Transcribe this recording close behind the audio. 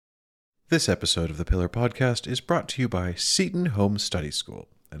This episode of the Pillar Podcast is brought to you by Seton Home Study School,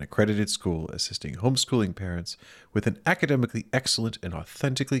 an accredited school assisting homeschooling parents with an academically excellent and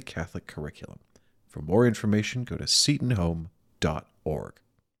authentically Catholic curriculum. For more information, go to setonhome.org.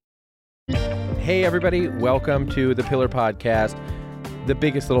 Hey everybody, welcome to the Pillar Podcast, the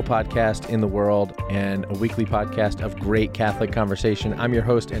biggest little podcast in the world and a weekly podcast of great Catholic conversation. I'm your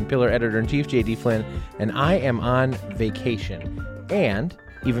host and Pillar Editor-in-Chief, J.D. Flynn, and I am on vacation. And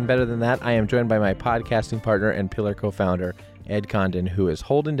even better than that, I am joined by my podcasting partner and Pillar co-founder, Ed Condon, who is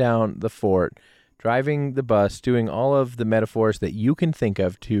holding down the fort, driving the bus, doing all of the metaphors that you can think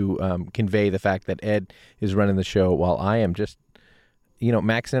of to convey the fact that Ed is running the show while I am just,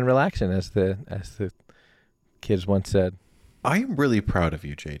 maxing and relaxing, as the kids once said. I am really proud of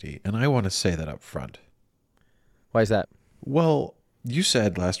you, JD, and I want to say that up front. Why is that? Well, you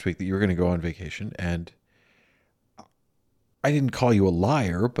said last week that you were going to go on vacation, and I didn't call you a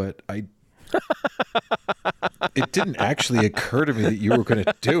liar, but it didn't actually occur to me that you were going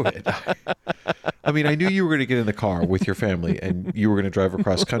to do it. I mean, I knew you were going to get in the car with your family and you were going to drive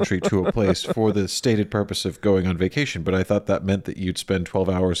across country to a place for the stated purpose of going on vacation, but I thought that meant that you'd spend 12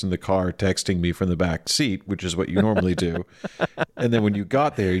 hours in the car texting me from the back seat, which is what you normally do. And then when you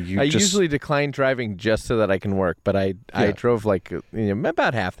got there, I usually decline driving just so that I can work, but I drove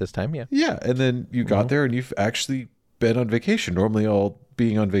about half this time, yeah. Yeah, and then you got there and you've actually been on vacation. Normally all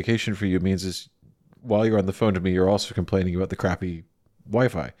being on vacation for you means is while you're on the phone to me, you're also complaining about the crappy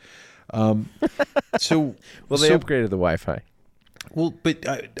Wi-Fi. They upgraded the Wi-Fi. Well, but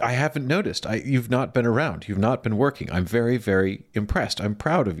I haven't noticed. You've not been around. You've not been working. I'm very, very impressed. I'm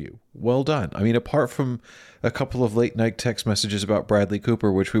proud of you. Well done. I mean, apart from a couple of late night text messages about Bradley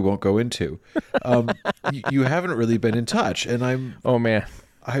Cooper, which we won't go into, you haven't really been in touch. And I'm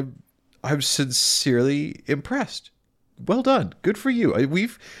sincerely impressed. Well done. Good for you.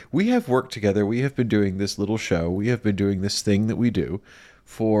 We have worked together. We have been doing this little show. We have been doing this thing that we do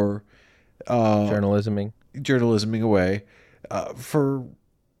for journalisming away for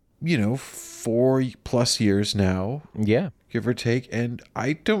 4+ years now. Yeah, give or take. And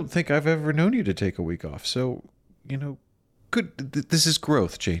I don't think I've ever known you to take a week off. So good. This is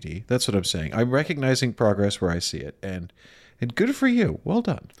growth, JD. That's what I'm saying. I'm recognizing progress where I see it, and good for you. Well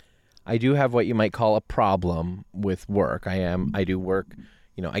done. I do have what you might call a problem with work. I do work,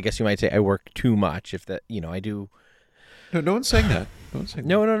 I guess you might say I work too much. If that, I do. No one's saying that.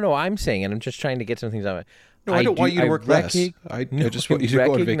 No, I'm saying it. I'm just trying to get some things out of it. No, I don't want you to work less. I just want you to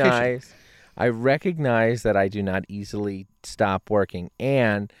go on vacation. I recognize that I do not easily stop working,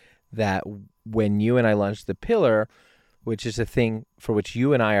 and that when you and I launched the Pillar, which is a thing for which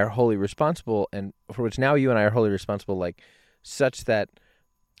you and I are wholly responsible, and for which now you and I are wholly responsible, like such that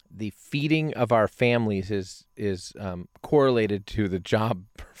the feeding of our families is correlated to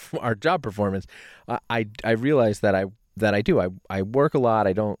our job performance. I realize that I work a lot.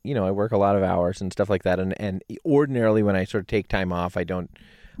 I work a lot of hours and stuff like that. And ordinarily when I sort of take time off, I don't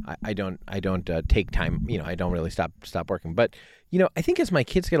take time. I don't really stop working. But I think as my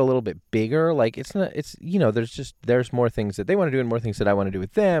kids get a little bit bigger, like there's more things that they want to do and more things that I want to do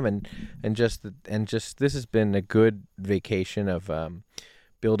with them, and just this has been a good vacation of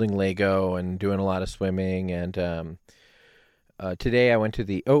building Lego and doing a lot of swimming. And today I went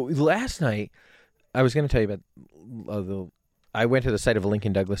to last night I was going to tell you about I went to the site of a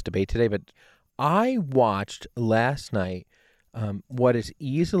Lincoln Douglas debate today, but I watched last night what is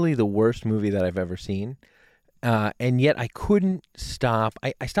easily the worst movie that I've ever seen. And yet I couldn't stop.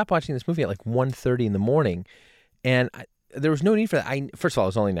 I stopped watching this movie at like 1:30 in the morning, and there was no need for that. First of all, it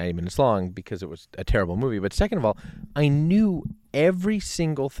was only 90 minutes long because it was a terrible movie. But second of all, I knew every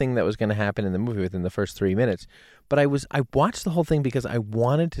single thing that was going to happen in the movie within the first 3 minutes. But I watched the whole thing because I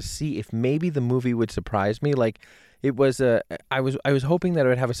wanted to see if maybe the movie would surprise me. Like I was hoping that it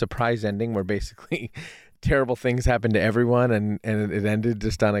would have a surprise ending where basically terrible things happened to everyone and it ended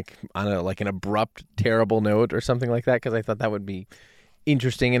just on an abrupt terrible note or something like that, because I thought that would be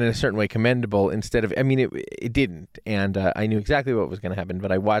interesting and in a certain way commendable instead of, it didn't. And I knew exactly what was going to happen,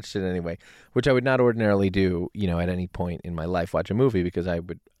 but I watched it anyway, which I would not ordinarily do, at any point in my life, watch a movie, because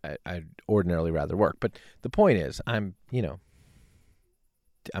I'd ordinarily rather work. But the point is, I'm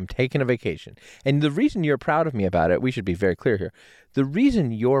taking a vacation. And the reason you're proud of me about it, we should be very clear here. The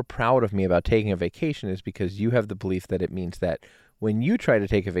reason you're proud of me about taking a vacation is because you have the belief that it means that when you try to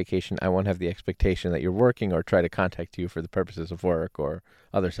take a vacation, I won't have the expectation that you're working or try to contact you for the purposes of work or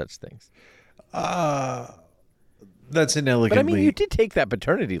other such things. That's inelegantly... But you did take that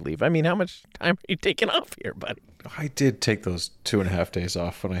paternity leave. How much time are you taking off here, buddy? I did take those 2.5 days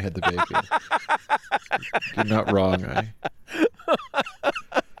off when I had the baby. You're not wrong.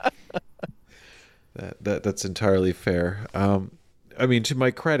 That's entirely fair. I mean, to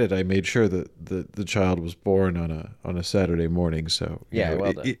my credit, I made sure that the child was born on a Saturday morning, so Yeah,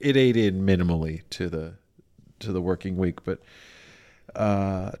 well done. it ate in minimally to the working week. But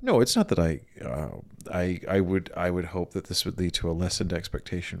no, it's not that I would hope that this would lead to a lessened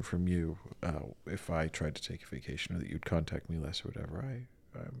expectation from you if I tried to take a vacation, or that you'd contact me less or whatever.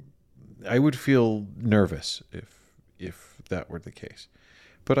 I would feel nervous if that were the case.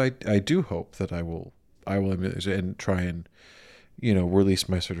 But I do hope that I will emulate and try and release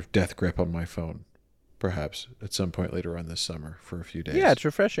my sort of death grip on my phone, perhaps at some point later on this summer for a few days. Yeah, it's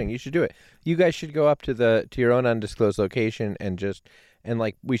refreshing. You should do it. You guys should go up to your own undisclosed location and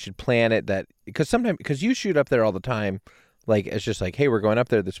like we should plan it that because you shoot up there all the time, like it's just like, hey, we're going up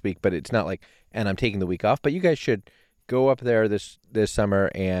there this week, but it's not like, and I'm taking the week off. But you guys should go up there this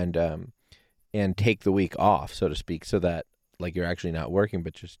summer and take the week off, so to speak, so that like you're actually not working,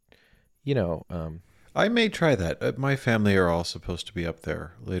 but just I may try that. My family are all supposed to be up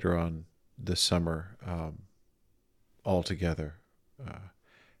there later on this summer, all together,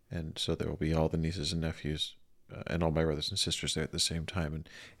 and so there will be all the nieces and nephews and all my brothers and sisters there at the same time.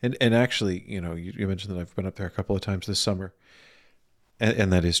 And actually, you mentioned that I've been up there a couple of times this summer,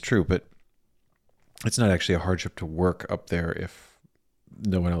 and that is true. But it's not actually a hardship to work up there if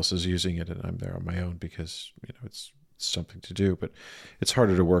no one else is using it and I'm there on my own, because it's something to do. But it's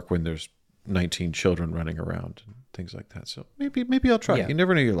harder to work when there's 19 children running around and things like that. So maybe I'll try. Yeah. You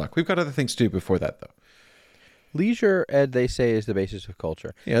never know your luck. We've got other things to do before that, though. Leisure, Ed, they say, is the basis of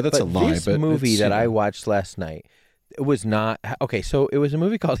culture. Yeah, that's a lie. This but movie it's, that I watched last night, it was not okay. So it was a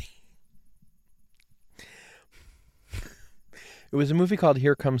movie called. It was a movie called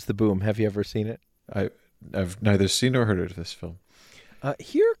Here Comes the Boom. Have you ever seen it? I've neither seen nor heard of this film.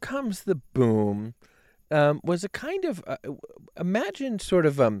 Here Comes the Boom was a kind of imagine sort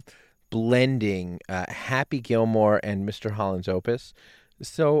of blending Happy Gilmore and Mr. Holland's Opus.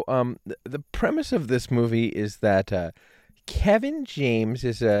 So the premise of this movie is that Kevin James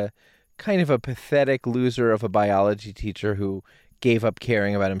is a kind of a pathetic loser of a biology teacher who gave up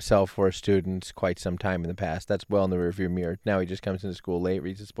caring about himself or his students quite some time in the past. That's well in the rearview mirror. Now he just comes into school late,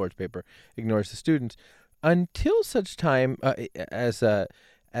 reads the sports paper, ignores the students, until such time as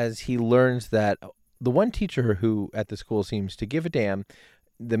he learns that the one teacher who at the school seems to give a damn,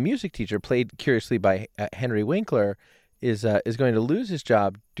 the music teacher, played curiously by Henry Winkler, is going to lose his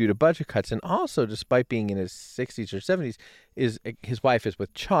job due to budget cuts, and also, despite being in his 60s or 70s, his wife is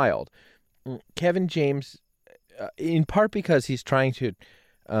with child. Kevin James, in part because he's trying to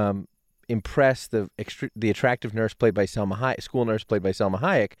impress the attractive nurse played by Selma Hayek, school nurse played by Selma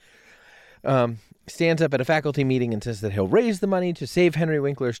Hayek, stands up at a faculty meeting and says that he'll raise the money to save Henry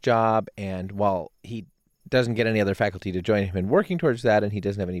Winkler's job. And while he doesn't get any other faculty to join him in working towards that, and he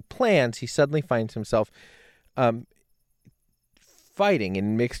doesn't have any plans, he suddenly finds himself fighting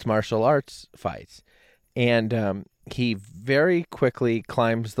in mixed martial arts fights. And he very quickly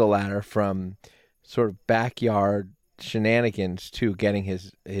climbs the ladder from sort of backyard shenanigans to getting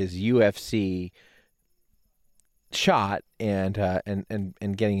his UFC shot and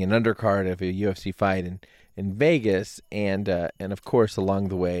getting an undercard of a UFC fight in Vegas, and of course along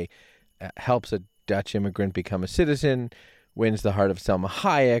the way helps a Dutch immigrant become a citizen, wins the heart of Selma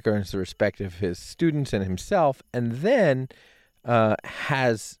Hayek, earns the respect of his students and himself, and then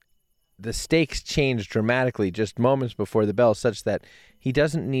has the stakes change dramatically just moments before the bell, such that he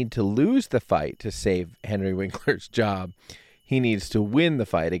doesn't need to lose the fight to save Henry Winkler's job. He needs to win the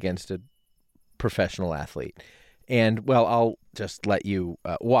fight against a professional athlete. And, well, I'll just let you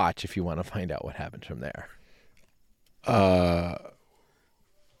watch if you want to find out what happens from there.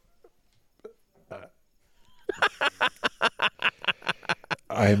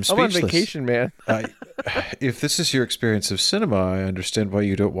 I'm speechless. I'm on vacation, man. If this is your experience of cinema, I understand why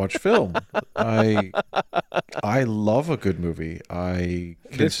you don't watch film. I love a good movie.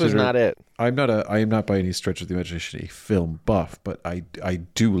 This was not it. I am not by any stretch of the imagination a film buff, but I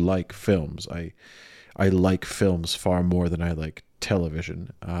do like films. I like films far more than I like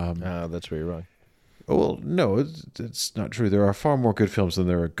television. That's where you're wrong. Well, no, it's not true. There are far more good films than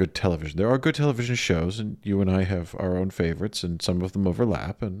there are good television. There are good television shows, and you and I have our own favorites, and some of them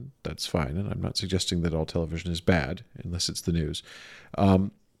overlap, and that's fine. And I'm not suggesting that all television is bad, unless it's the news.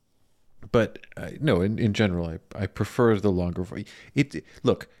 But no, in general, I prefer the longer.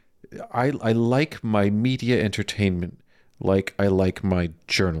 Look, I like my media entertainment like I like my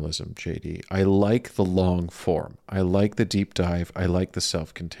journalism, JD. I like the long form. I like the deep dive. I like the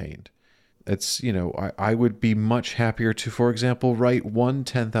self-contained. It's, I would be much happier to, for example, write one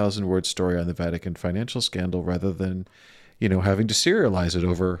 10,000 word story on the Vatican financial scandal rather than, having to serialize it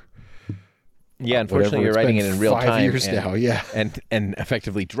over Yeah, unfortunately, you're writing it in real time. 5 years now, yeah. And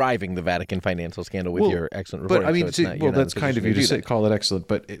effectively driving the Vatican financial scandal with your excellent reporting. But I mean, that's kind of you to call it excellent.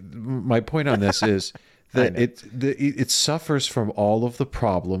 But my point on this is that it suffers from all of the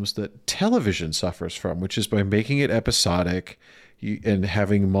problems that television suffers from, which is by making it episodic and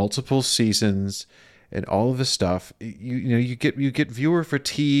having multiple seasons and all of this stuff. You get viewer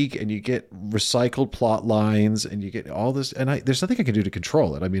fatigue, and you get recycled plot lines, and you get all this. And there's nothing I can do to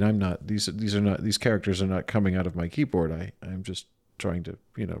control it. I mean, I'm not these characters are not coming out of my keyboard. I'm just trying to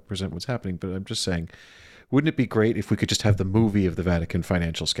present what's happening. But I'm just saying, wouldn't it be great if we could just have the movie of the Vatican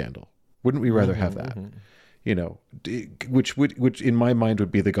financial scandal? Wouldn't we rather have that? Which in my mind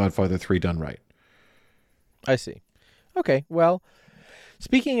would be The Godfather 3 done right. I see. Okay, well,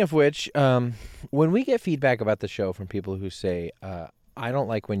 speaking of which, when we get feedback about the show from people who say, I don't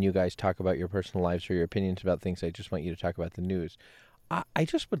like when you guys talk about your personal lives or your opinions about things, I just want you to talk about the news. I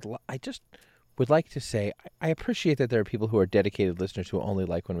just would like to say, I appreciate that there are people who are dedicated listeners who only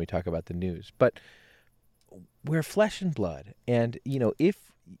like when we talk about the news, but we're flesh and blood. And, if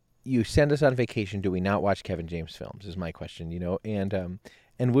you send us on vacation, do we not watch Kevin James films is my question,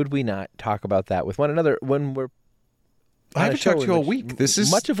 and would we not talk about that with one another when we're I haven't talked to you all week. This is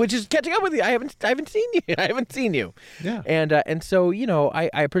much of which is catching up with you. I haven't seen you. I haven't seen you. Yeah. And so I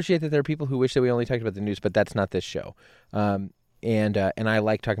appreciate that there are people who wish that we only talked about the news, but that's not this show. And I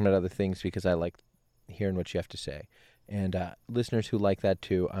like talking about other things because I like hearing what you have to say. And listeners who like that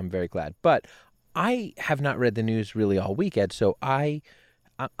too, I'm very glad. But I have not read the news really all week, Ed. So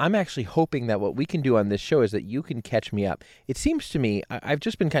I'm actually hoping that what we can do on this show is that you can catch me up. It seems to me, I've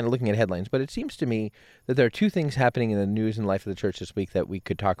just been kind of looking at headlines, but it seems to me that there are two things happening in the news and life of the church this week that we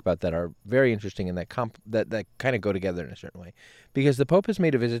could talk about that are very interesting and that kind of go together in a certain way. Because the Pope has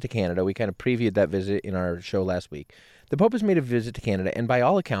made a visit to Canada. We kind of previewed that visit in our show last week. The Pope has made a visit to Canada, and by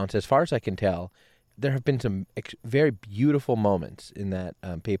all accounts, as far as I can tell, there have been some very beautiful moments in that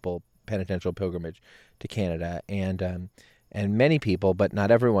papal penitential pilgrimage to Canada, and many people, but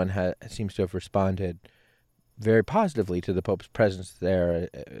not everyone, seems to have responded very positively to the Pope's presence there,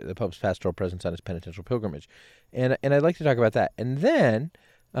 the Pope's pastoral presence on his penitential pilgrimage. And I'd like to talk about that. And then,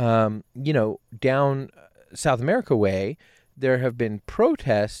 down South America way, there have been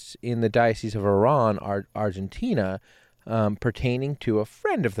protests in the Diocese of Oran, Argentina, pertaining to a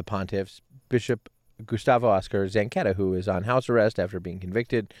friend of the pontiff's, Bishop Gustavo Oscar Zanqueta, who is on house arrest after being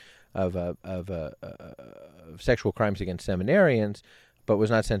convicted of sexual crimes against seminarians, but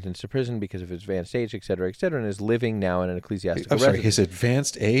was not sentenced to prison because of his advanced age, et cetera, and is living now in an ecclesiastical residence. His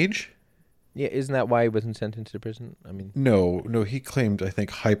advanced age? Yeah, isn't that why he wasn't sentenced to prison? I mean, no, he claimed, I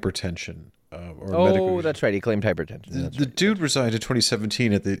think, hypertension. Medical. That's right. He claimed hypertension. The dude resigned in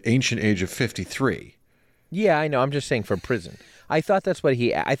 2017 at the ancient age of 53. Yeah, I know. I'm just saying for prison. I thought that's why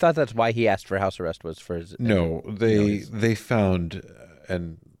he asked for house arrest was for his. No, they found,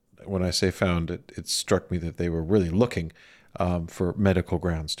 and when I say found, it struck me that they were really looking for medical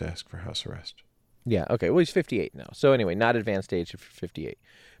grounds to ask for house arrest. Yeah. Okay. Well, he's 58 now. So anyway, not advanced age of 58.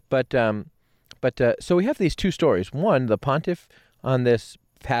 But so we have these two stories. One, the pontiff on this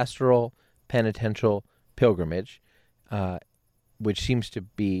pastoral penitential pilgrimage, which seems to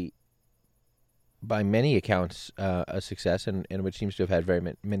be, by many accounts, a success, and which seems to have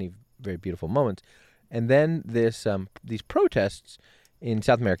had many very beautiful moments. And then these protests in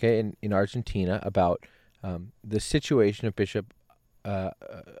South America, in Argentina, about the situation of Bishop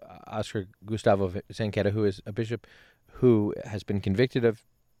Oscar Gustavo Zanqueta, who is a bishop who has been convicted of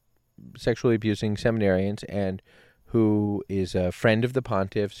sexually abusing seminarians and who is a friend of the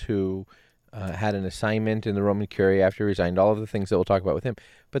pontiff's, who had an assignment in the Roman Curia after he resigned, all of the things that we'll talk about with him.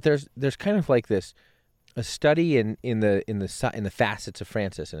 But there's kind of like a study in the facets of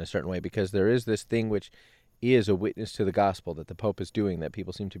Francis in a certain way, because there is this thing which is a witness to the gospel that the Pope is doing, that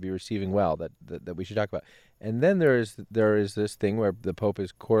people seem to be receiving well, that we should talk about. And then there is this thing where the Pope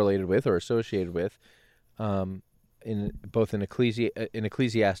is correlated with or associated with in both an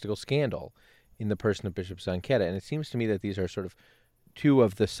ecclesiastical scandal in the person of Bishop Zanqueta. And it seems to me that these are sort of two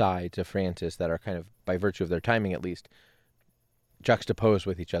of the sides of Francis that are kind of, by virtue of their timing at least, juxtaposed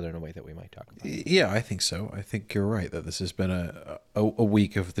with each other in a way that we might talk about. Yeah, I think so. I think you're right that this has been a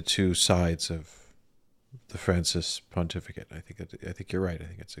week of the two sides of the Francis pontificate. I think you're right. I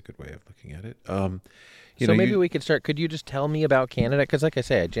think it's a good way of looking at it. Maybe we could start. Could you just tell me about Canada? Because, like I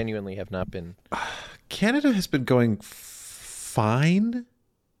say, I genuinely have not been. Canada has been going fine,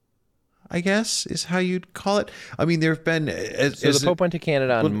 I guess, is how you'd call it. I mean, there have been... So the Pope went to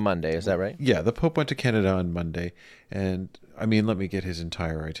Canada on Monday, is that right? Yeah, the Pope went to Canada on Monday. And, I mean, let me get his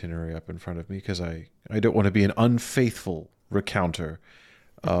entire itinerary up in front of me, because I don't want to be an unfaithful recounter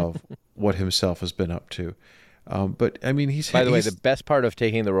of what himself has been up to. But I mean, By the way, the best part of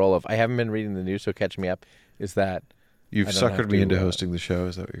taking the role of I haven't been reading the news, so catch me up, is that you've suckered me into hosting the show.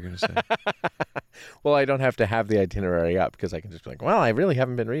 Is that what you're going to say? Well, I don't have to have the itinerary up because I can just be like, well, I really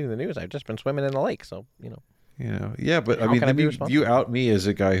haven't been reading the news. I've just been swimming in the lake, so yeah. But I mean, then you out me as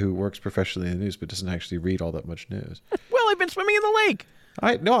a guy who works professionally in the news but doesn't actually read all that much news. Well, I've been swimming in the lake.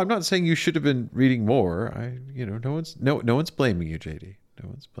 No, I'm not saying you should have been reading more. No one's blaming you, JD. No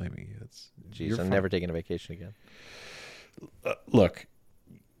one's blaming you. Jeez, I'm never taking a vacation again. Look,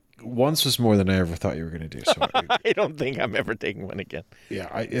 once was more than I ever thought you were going to do. So I don't think I'm ever taking one again. Yeah,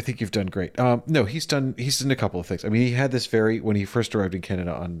 I think you've done great. No, he's done a couple of things. I mean, he had this when he first arrived in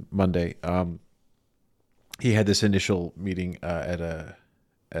Canada on Monday. He had this initial meeting at a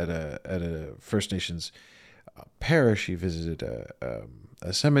First Nations parish. He visited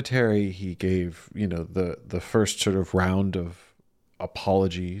a cemetery. He gave the first sort of round of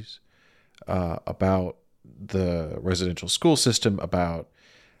apologies about the residential school system, about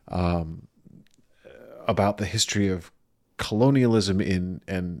the history of colonialism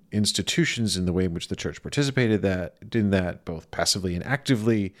and institutions, in the way in which the church participated in that both passively and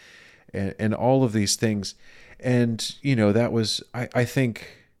actively, and all of these things. And that was I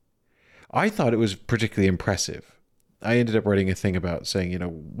thought it was particularly impressive. I ended up writing a thing about saying,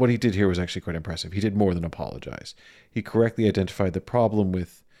 what he did here was actually quite impressive. He did more than apologize. He correctly identified the problem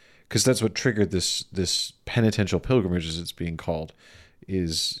because that's what triggered this penitential pilgrimage, as it's being called,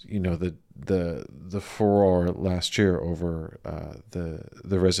 is the furor last year over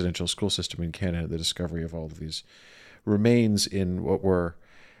the residential school system in Canada, the discovery of all of these remains in what were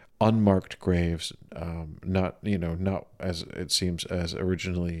unmarked graves, not as it seems as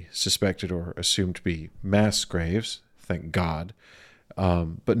originally suspected or assumed to be mass graves, thank God,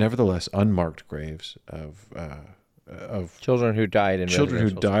 but nevertheless unmarked graves of children who died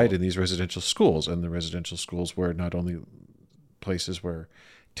in these residential schools. And the residential schools were not only places where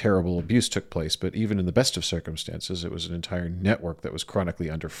terrible abuse took place, but even in the best of circumstances, it was an entire network that was chronically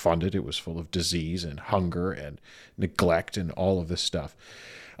underfunded. It was full of disease and hunger and neglect and all of this stuff.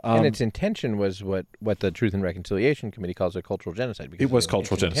 And its intention was what the Truth and Reconciliation Committee calls a cultural genocide. Because it was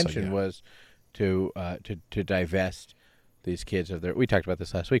cultural genocide. Its intention was to divest these kids of their. We talked about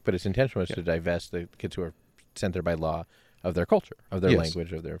this last week, but its intention was to divest the kids who are sent there by law of their culture, of their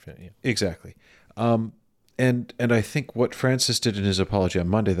language, of their. Yeah. Exactly. And I think what Francis did in his apology on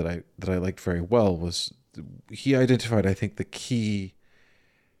Monday that I liked very well was he identified, I think, the key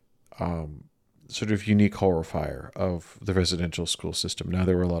sort of unique horrifier of the residential school system. Now,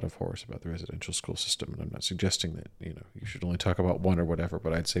 there were a lot of horrors about the residential school system, and I'm not suggesting that you should only talk about one or whatever,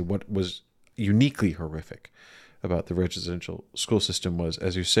 but I'd say what was uniquely horrific about the residential school system was,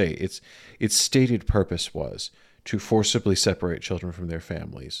 as you say, its stated purpose was to forcibly separate children from their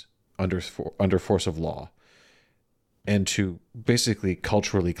families under force of law, and to basically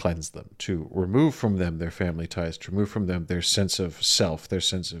culturally cleanse them, to remove from them their family ties, to remove from them their sense of self, their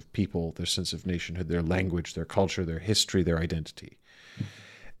sense of people, their sense of nationhood, their language, their culture, their history, their identity.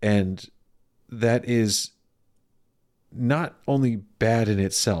 And that is not only bad in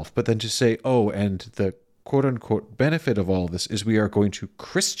itself, but then to say, and the quote-unquote benefit of all of this is we are going to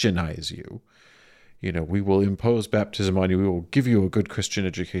Christianize you. We will impose baptism on you. We will give you a good Christian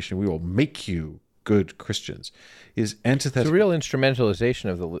education. We will make you good Christians, is antithetical. It's a real instrumentalization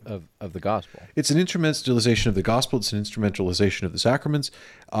of the gospel. It's an instrumentalization of the gospel. It's an instrumentalization of the sacraments.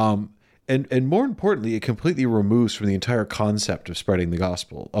 And more importantly, it completely removes from the entire concept of spreading the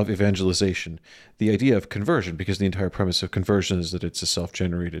gospel, of evangelization, the idea of conversion, because the entire premise of conversion is that it's a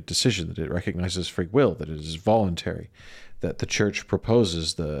self-generated decision, that it recognizes free will, that it is voluntary, that the church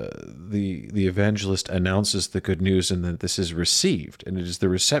proposes, the evangelist announces the good news, and that this is received. And it is the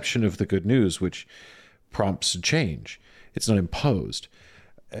reception of the good news which prompts change. It's not imposed.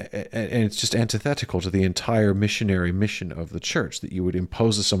 And it's just antithetical to the entire missionary mission of the church, that you would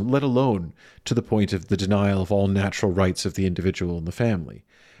impose on someone, let alone to the point of the denial of all natural rights of the individual and the family.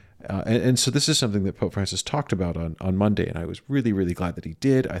 And so this is something that Pope Francis talked about on Monday, and I was really, really glad that he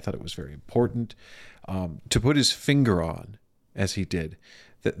did. I thought it was very important to put his finger on, as he did,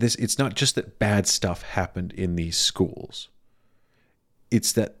 that it's not just that bad stuff happened in these schools.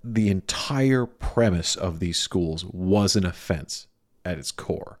 It's that the entire premise of these schools was an offense at its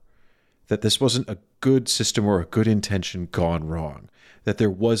core. That this wasn't a good system or a good intention gone wrong. That there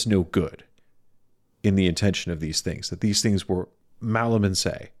was no good in the intention of these things. That these things were malum in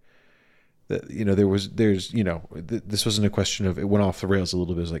se. this wasn't a question of it went off the rails a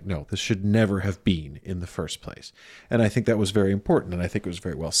little bit. It was like, no, this should never have been in the first place. And I think that was very important. And I think it was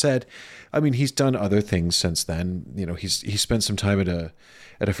very well said. I mean, he's done other things since then. He spent some time at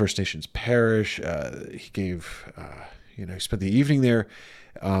a First Nations parish. He gave, he spent the evening there.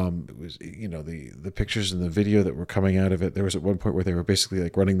 It was, the pictures and the video that were coming out of it. There was at one point where they were basically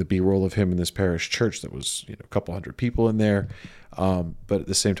like running the B-roll of him in this parish church that was, a couple hundred people in there. But at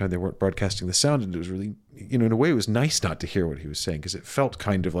the same time, they weren't broadcasting the sound. And it was really, in a way, it was nice not to hear what he was saying because it felt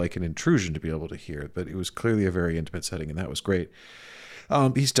kind of like an intrusion to be able to hear. But it was clearly a very intimate setting, and that was great.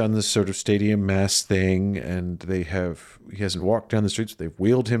 He's done this sort of stadium mass thing, and he hasn't walked down the streets. They've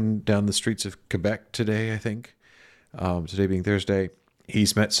wheeled him down the streets of Quebec today, I think, today being Thursday.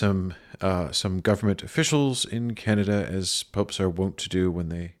 He's met some government officials in Canada, as popes are wont to do when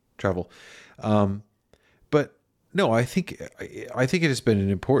they travel. But no, I think it has been an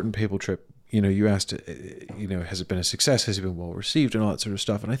important papal trip. You asked, has it been a success? Has it been well received and all that sort of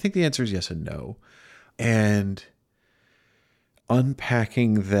stuff? And I think the answer is yes and no. And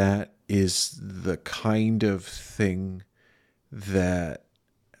unpacking that is the kind of thing that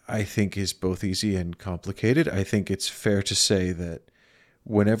I think is both easy and complicated. I think it's fair to say that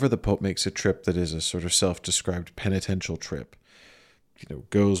whenever the Pope makes a trip that is a sort of self-described penitential trip,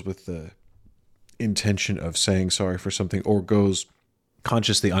 goes with the intention of saying sorry for something, or goes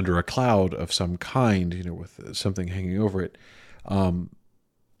consciously under a cloud of some kind, with something hanging over it,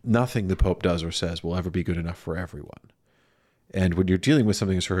 nothing the Pope does or says will ever be good enough for everyone. And when you're dealing with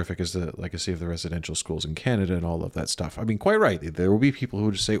something as horrific as the legacy of the residential schools in Canada and all of that stuff, I mean, quite right, there will be people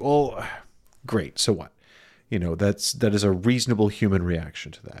who just say, "Oh, great, so what?" That is a reasonable human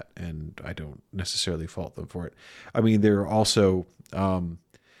reaction to that, and I don't necessarily fault them for it. I mean, there are also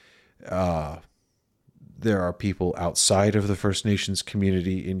there are people outside of the First Nations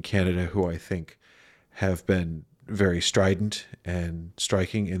community in Canada who I think have been very strident and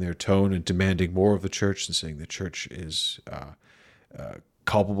striking in their tone and demanding more of the church and saying the church is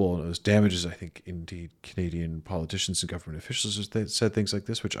culpable and owes damages. I think indeed Canadian politicians and government officials have said things like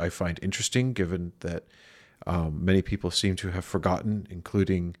this, which I find interesting, given that many people seem to have forgotten,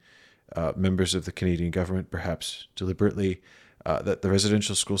 including members of the Canadian government, perhaps deliberately, that the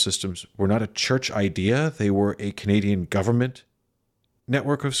residential school systems were not a church idea. They were a Canadian government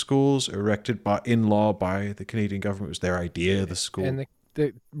network of schools erected in law by the Canadian government. It was their idea, the school. And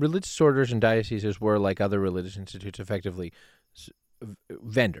the religious orders and dioceses were, like other religious institutes, effectively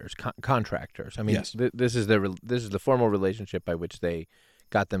vendors, contractors. I mean, yes. This is the formal relationship by which they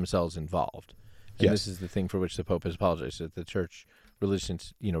got themselves involved. And yes. This is the thing for which the Pope has apologized, that the church,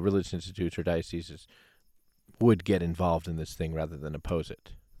 religious institutes or dioceses would get involved in this thing rather than oppose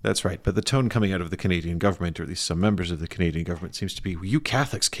it. That's right. But the tone coming out of the Canadian government, or at least some members of the Canadian government, seems to be, well, you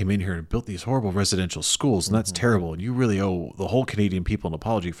Catholics came in here and built these horrible residential schools, and that's terrible, and you really owe the whole Canadian people an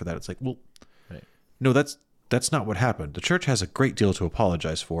apology for that. It's like, well, right. No, that's not what happened. The church has a great deal to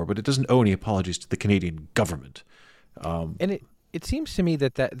apologize for, but it doesn't owe any apologies to the Canadian government. And it seems to me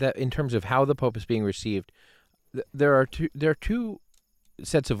that in terms of how the Pope is being received, there are two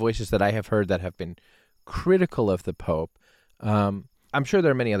sets of voices that I have heard that have been critical of the Pope. I'm sure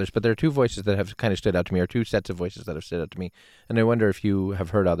there are many others, but there are two voices that have kind of stood out to me, or two sets of voices that have stood out to me, and I wonder if you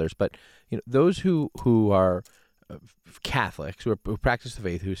have heard others. But those who are Catholics, who practice the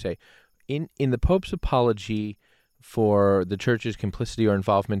faith, who say, in the Pope's apology for the Church's complicity or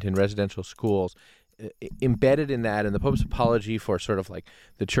involvement in residential schools, embedded in that, and the Pope's apology for sort of like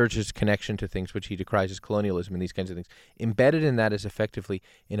the Church's connection to things which he decries as colonialism and these kinds of things, embedded in that is effectively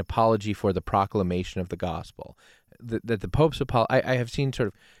an apology for the proclamation of the gospel. That the Pope's I have seen sort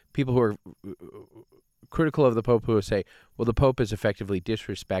of people who are critical of the Pope who say, well, the Pope is effectively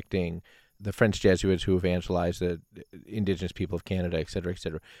disrespecting the French Jesuits who evangelized the indigenous people of Canada, et cetera,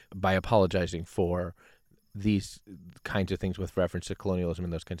 by apologizing for these kinds of things with reference to colonialism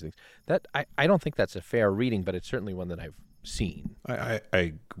and those kinds of things. That I don't think that's a fair reading, but it's certainly one that I've seen.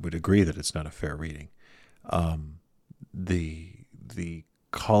 I would agree that it's not a fair reading. The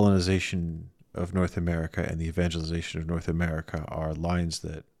colonization of North America and the evangelization of North America are lines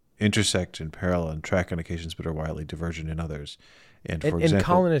that intersect in parallel and track on occasions, but are wildly divergent in others. And for example,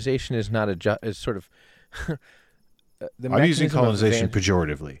 colonization is not is sort of. I'm using colonization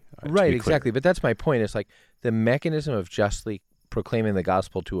pejoratively. Right, exactly. But that's my point. It's like the mechanism of justly proclaiming the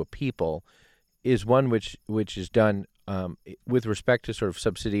gospel to a people is one which is done with respect to sort of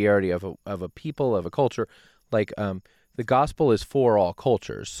subsidiarity of a people, of a culture. Like the gospel is for all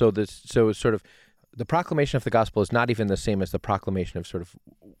cultures. So it's sort of the proclamation of the gospel is not even the same as the proclamation of sort of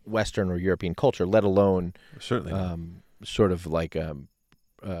Western or European culture, let alone certainly sort of like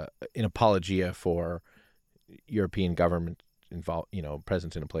in apologia for European government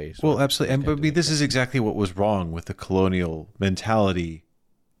presence in a place. Well, absolutely. And but I mean, this is exactly what was wrong with the colonial mentality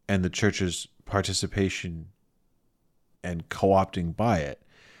and the church's participation and co-opting by it.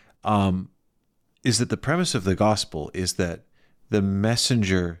 Is that the premise of the gospel is that the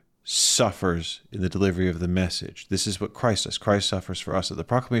messenger suffers in the delivery of the message. This is what Christ does. Christ suffers for us. That the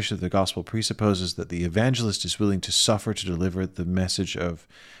proclamation of the gospel presupposes that the evangelist is willing to suffer to deliver the message of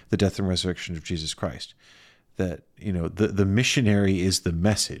the death and resurrection of Jesus Christ. That, the missionary is the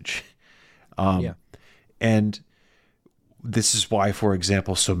message. And this is why, for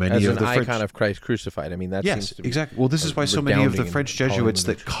example, so many as of the icon French... of Christ crucified. I mean, that seems Yes, to be exactly. Well, this is why so many of the French Jesuits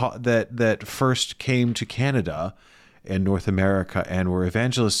that first came to Canada and North America and were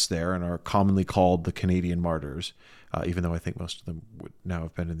evangelists there and are commonly called the Canadian martyrs, even though I think most of them would now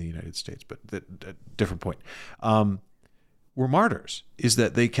have been in the United States, but different point. Were martyrs, is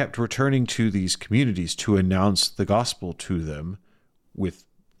that they kept returning to these communities to announce the gospel to them with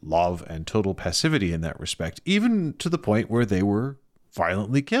love and total passivity in that respect, even to the point where they were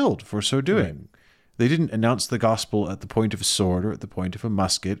violently killed for so doing. Right. They didn't announce the gospel at the point of a sword or at the point of a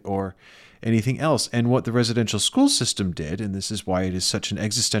musket or anything else. And what the residential school system did, and this is why it is such an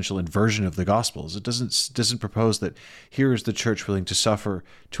existential inversion of the Gospels, it doesn't propose that here is the church willing to suffer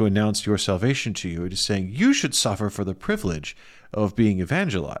to announce your salvation to you. It is saying you should suffer for the privilege of being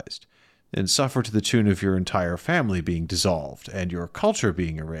evangelized and suffer to the tune of your entire family being dissolved and your culture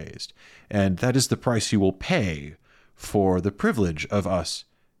being erased. And that is the price you will pay for the privilege of us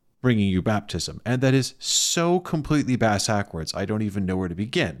bringing you baptism. And that is so completely bass-backwards, I don't even know where to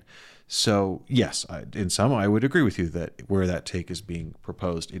begin. So, yes, in some, I would agree with you that where that take is being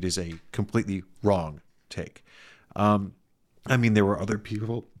proposed, it is a completely wrong take. I mean, there were other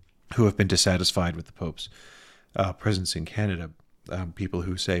people who have been dissatisfied with the Pope's presence in Canada. People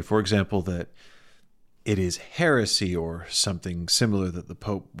who say, for example, that it is heresy or something similar that the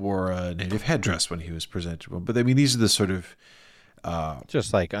Pope wore a native headdress when he was presented. But I mean, these are the sort of...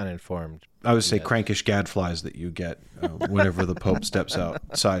 just like uninformed... I would say crankish gadflies that you get whenever the Pope steps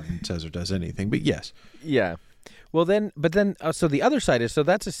outside and says or does anything. But yes. Yeah. Well, so the other side is, so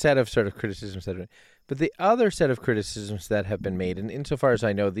that's a set of sort of criticisms that are, but the other set of criticisms that have been made, and insofar as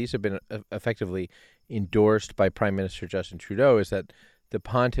I know, these have been effectively endorsed by Prime Minister Justin Trudeau, is that the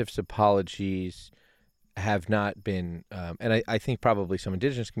pontiff's apologies have not been, and I think probably some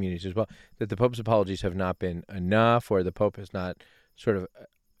indigenous communities as well, that the Pope's apologies have not been enough, or the Pope has not sort of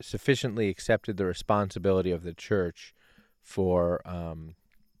sufficiently accepted the responsibility of the church for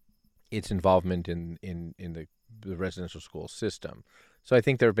its involvement in the residential school system. So I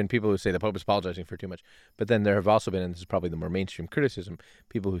think there have been people who say the Pope is apologizing for too much, but then there have also been, and this is probably the more mainstream criticism,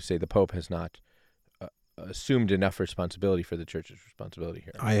 people who say the Pope has not assumed enough responsibility for the church's responsibility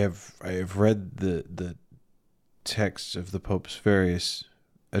here. I have read the texts of the Pope's various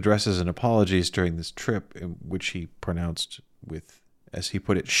addresses and apologies during this trip, in which he pronounced with, as he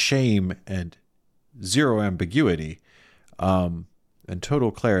put it, shame and zero ambiguity, and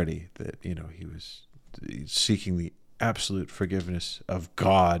total clarity that, he was seeking the absolute forgiveness of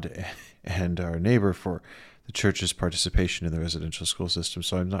God and our neighbor for the church's participation in the residential school system.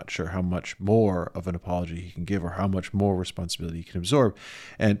 So I'm not sure how much more of an apology he can give or how much more responsibility he can absorb.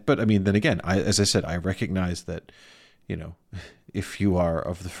 But I mean, then again, as I said, I recognize that, if you are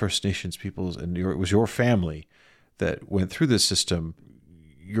of the First Nations peoples and it was your family that went through this system,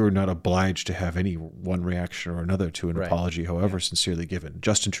 you're not obliged to have any one reaction or another to an apology, however sincerely given.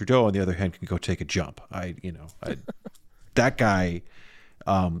 Justin Trudeau, on the other hand, can go take a jump. That guy,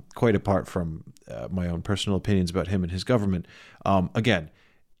 quite apart from my own personal opinions about him and his government, again,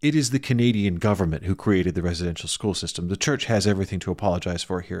 it is the Canadian government who created the residential school system. The church has everything to apologize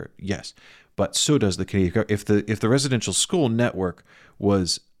for here, yes, but so does the Canadian government. If the residential school network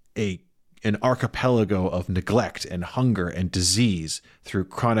was an archipelago of neglect and hunger and disease through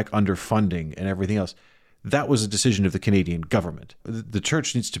chronic underfunding and everything else, that was a decision of the Canadian government. The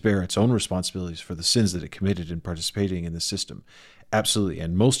church needs to bear its own responsibilities for the sins that it committed in participating in the system. Absolutely.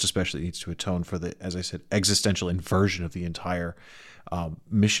 And most especially needs to atone for the, as I said, existential inversion of the entire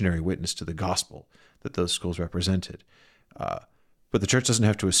missionary witness to the gospel that those schools represented. But the church doesn't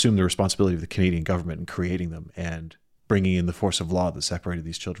have to assume the responsibility of the Canadian government in creating them and bringing in the force of law that separated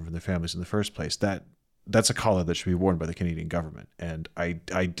these children from their families in the first place. That's a collar that should be worn by the Canadian government. And I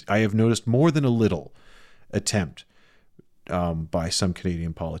have noticed more than a little attempt by some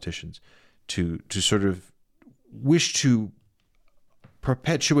Canadian politicians to sort of wish to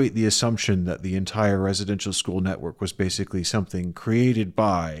perpetuate the assumption that the entire residential school network was basically something created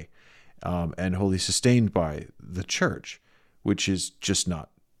by and wholly sustained by the church, which is just not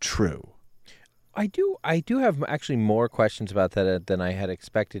true. I do have actually more questions about that than I had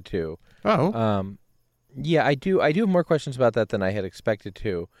expected to. Oh. Yeah, I do have more questions about that than I had expected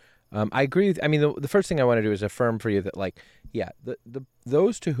to. I agree with, I mean, the first thing I want to do is affirm for you that, like, yeah,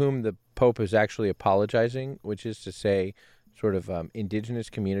 those to whom the Pope is actually apologizing, which is to say sort of indigenous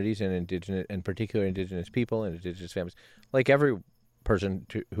communities and particular indigenous people and indigenous families, like every person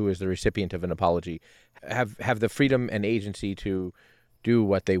who is the recipient of an apology, have the freedom and agency to do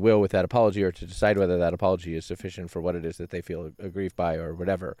what they will with that apology, or to decide whether that apology is sufficient for what it is that they feel aggrieved by or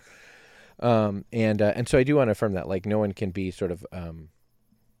whatever. And so I do want to affirm that, like, no one can be sort of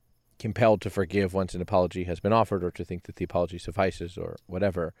compelled to forgive once an apology has been offered, or to think that the apology suffices or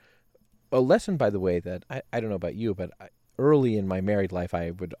whatever. A lesson, by the way, that I don't know about you, but early in my married life,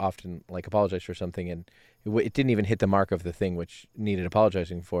 I would often like apologize for something, and it didn't even hit the mark of the thing which needed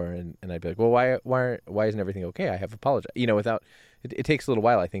apologizing for, and I'd be like, well, why isn't everything okay? I have apologized, without. It takes a little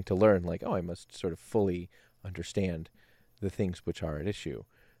while, I think, to learn, like, oh, I must sort of fully understand the things which are at issue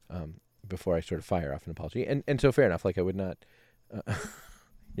before I sort of fire off an apology. And so fair enough, like, I would not.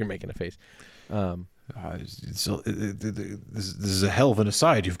 You're making a face. This is a hell of an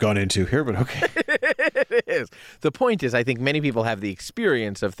aside you've gone into here, but okay. It is. The point is, I think many people have the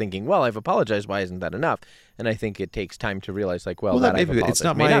experience of thinking, well, I've apologized, why isn't that enough? And I think it takes time to realize, like, well, that maybe it's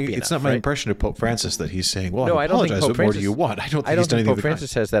not my impression of Pope Francis that he's saying, well, no, I apologize, what more do you want? I don't think Pope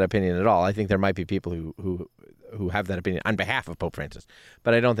Francis has that opinion at all. I think there might be people who have that opinion on behalf of Pope Francis,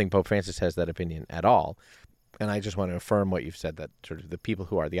 but I don't think Pope Francis has that opinion at all. And I just want to affirm what you've said, that sort of the people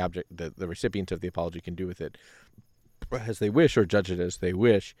who are the object, the recipients of the apology, can do with it as they wish, or judge it as they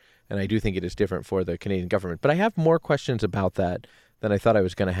wish. And I do think it is different for the Canadian government. But I have more questions about that than I thought I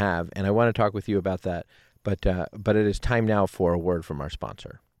was going to have, and I want to talk with you about that. But it is time now for a word from our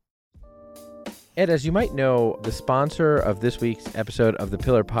sponsor. Ed, as you might know, the sponsor of this week's episode of the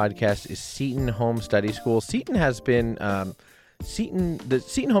Pillar Podcast is Seton Home Study School. Seton has been... the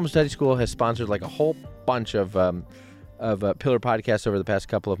Seton Home Study School has sponsored like a whole bunch of Pillar podcasts over the past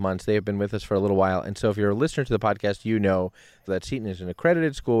couple of months. They have been with us for a little while, and so if you're a listener to the podcast, you know that Seton is an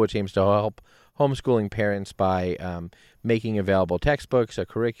accredited school which aims to help homeschooling parents by making available textbooks, a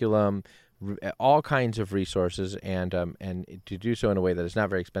curriculum, all kinds of resources, and to do so in a way that is not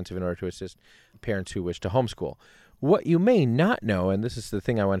very expensive in order to assist parents who wish to homeschool. What you may not know, and this is the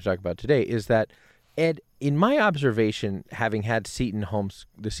thing I want to talk about today, is that, Ed, in my observation, having had the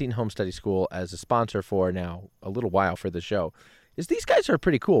Seton Home Study School as a sponsor for now a little while for the show, is these guys are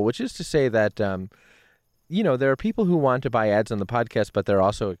pretty cool, which is to say that, there are people who want to buy ads on the podcast, but they're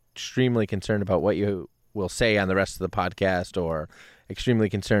also extremely concerned about what you will say on the rest of the podcast, or extremely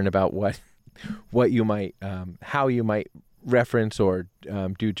concerned about what you might, how you might reference or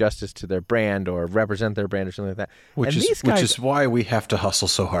do justice to their brand or represent their brand or something like that. Which is why we have to hustle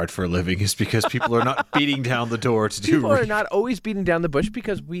so hard for a living, is because people are not beating down the door to do. People are not always beating down the bush,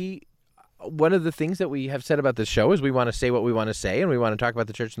 because one of the things that we have said about this show is we want to say what we want to say, and we want to talk about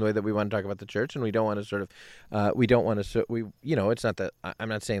the church in the way that we want to talk about the church, and we don't want to sort of, it's not that, I'm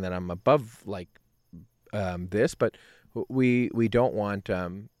not saying that I'm above like this, but we don't want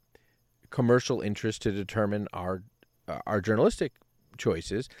commercial interest to determine our journalistic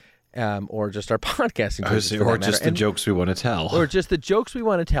choices, or just our podcasting choices, or just the jokes we want to tell. Or just the jokes we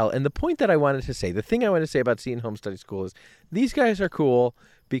want to tell. And the point that I wanted to say, the thing I want to say about Seton Home Study School is these guys are cool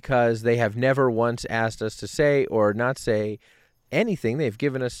because they have never once asked us to say or not say anything. They've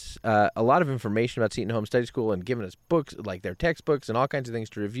given us a lot of information about Seton Home Study School and given us books, like their textbooks and all kinds of things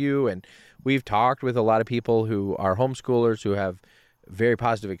to review. And we've talked with a lot of people who are homeschoolers who have very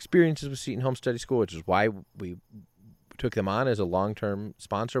positive experiences with Seton Home Study School, which is why we took them on as a long-term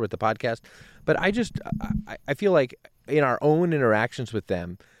sponsor with the podcast. But I feel like in our own interactions with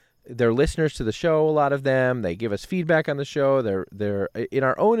them, they're listeners to the show, a lot of them. They give us feedback on the show. They're in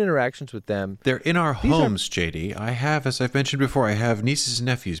our own interactions with them. They're in our homes, JD. I have, as I've mentioned before, I have nieces and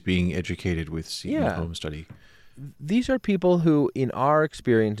nephews being educated with Seton Home Study. These are people who, in our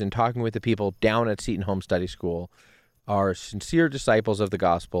experience in talking with the people down at Seton Home Study School, are sincere disciples of the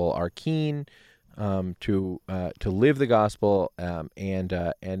gospel, are keen to live the gospel, and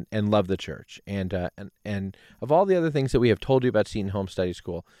love the church, and of all the other things that we have told you about Seton Home Study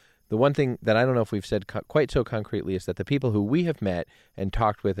School, the one thing that I don't know if we've said quite so concretely is that the people who we have met and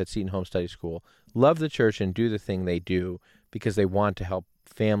talked with at Seton Home Study School love the church and do the thing they do because they want to help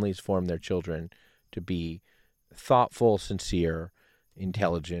families form their children to be thoughtful, sincere,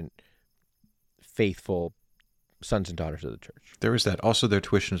 intelligent, faithful sons and daughters of the church. There is that. Also, their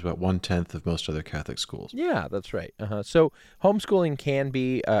tuition is about 1/10 of most other Catholic schools. Yeah, that's right. So homeschooling can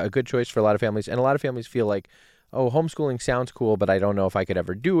be a good choice for a lot of families, and a lot of families feel like oh, homeschooling sounds cool, but I don't know if I could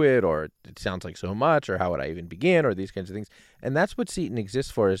ever do it, or it sounds like so much, or how would I even begin, or these kinds of things. And that's what Seton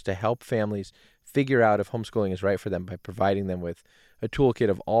exists for, is to help families figure out if homeschooling is right for them by providing them with a toolkit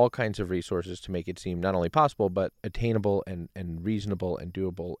of all kinds of resources to make it seem not only possible, but attainable and reasonable and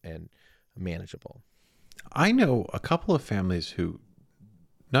doable and manageable. I know a couple of families who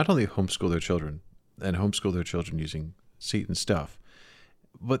not only homeschool their children and homeschool their children using Seton stuff,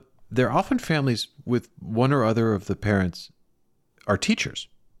 but they're often families with one or other of the parents are teachers.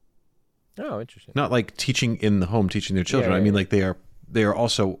 Oh, interesting. Not like teaching in the home, teaching their children. Yeah, I mean, like they are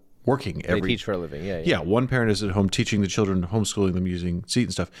also working They teach for a living. Yeah, one parent is at home teaching the children, homeschooling them using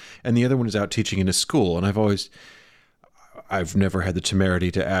Seton stuff, and the other one is out teaching in a school. And I've never had the temerity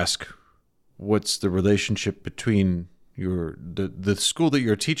to ask, what's the relationship between the school that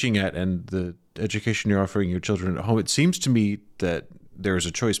you're teaching at and the education you're offering your children at home? It seems to me that there is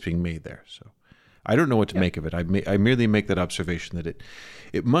a choice being made there. So I don't know what to make of it. I merely make that observation that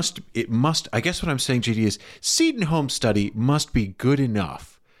it must. I guess what I'm saying, JD, is Seton home study must be good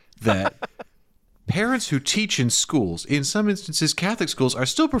enough that parents who teach in schools, in some instances Catholic schools, are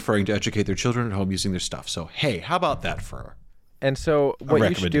still preferring to educate their children at home using their stuff. So hey, how about that for And so what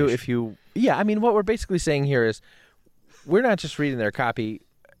you should do what we're basically saying here is we're not just reading their copy.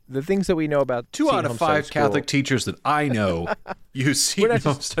 The things that we know about 2 out of 5 Catholic teachers that I know use Seton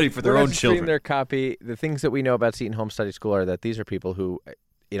home study for their own children. Reading their copy. The things that we know about Seton Home Study School are that these are people who,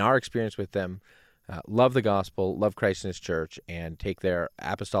 in our experience with them, love the gospel, love Christ and his church, and take their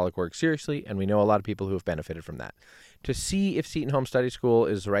apostolic work seriously. And we know a lot of people who have benefited from that. To see if Seton Home Study School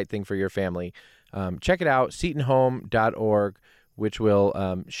is the right thing for your family, check it out, setonhome.org, which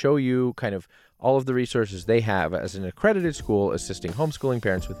will show you kind of all of the resources they have as an accredited school assisting homeschooling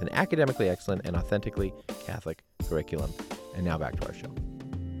parents with an academically excellent and authentically Catholic curriculum. And now back to our show.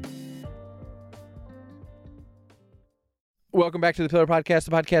 Welcome back to the Pillar Podcast,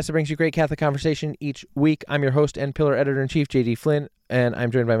 the podcast that brings you great Catholic conversation each week. I'm your host and Pillar Editor-in-Chief, J.D. Flynn, and I'm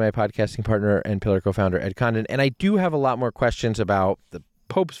joined by my podcasting partner and Pillar co-founder, Ed Condon. And I do have a lot more questions about the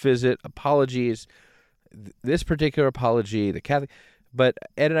Pope's visit, apologies, this particular apology, the Catholic... But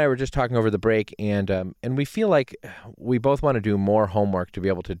Ed and I were just talking over the break, and we feel like we both want to do more homework to be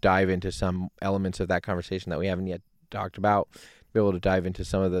able to dive into some elements of that conversation that we haven't yet talked about, be able to dive into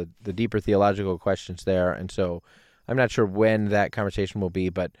some of the deeper theological questions there. And so I'm not sure when that conversation will be,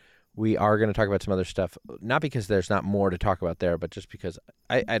 but we are going to talk about some other stuff, not because there's not more to talk about there, but just because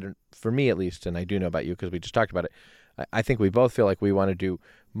I don't, for me at least, and I do know about you because we just talked about it, I think we both feel like we want to do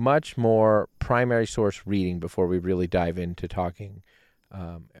much more primary source reading before we really dive into talking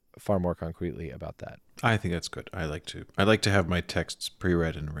far more concretely about that. I think that's good. I like to have my texts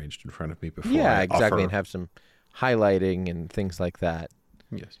pre-read and arranged in front of me before. Yeah, I exactly, offer. and have some highlighting and things like that.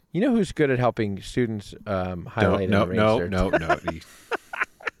 Yes. You know who's good at helping students highlight and arrange No.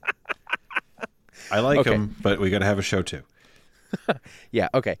 I like them, but we got to have a show too. Yeah.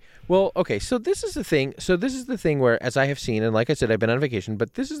 Okay. Well. Okay. So this is the thing. Where, as I have seen, and like I said, I've been on vacation,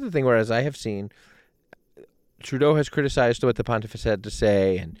 but this is the thing where, as I have seen, Trudeau has criticized what the pontiffs had to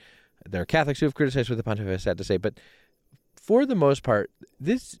say, and there are Catholics who have criticized what the pontiffs had to say. But for the most part,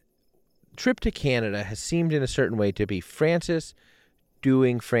 this trip to Canada has seemed in a certain way to be Francis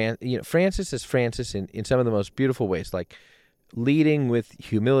doing Francis is Francis in some of the most beautiful ways, like leading with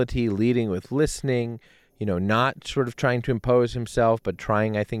humility, leading with listening, not sort of trying to impose himself, but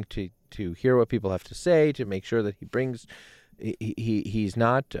trying, I think, to hear what people have to say, to make sure that he's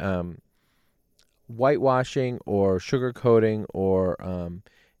not whitewashing or sugarcoating or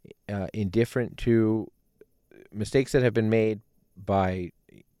indifferent to mistakes that have been made by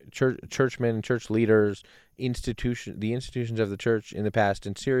churchmen, church leaders, the institutions of the church in the past,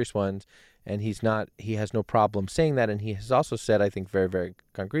 and serious ones. And he has no problem saying that. And he has also said, I think very, very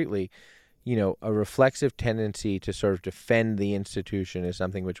concretely, a reflexive tendency to sort of defend the institution is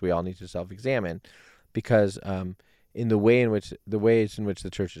something which we all need to self-examine, because in the ways in which the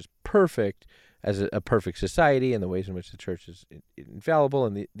church is perfect, as a perfect society, and the ways in which the church is infallible,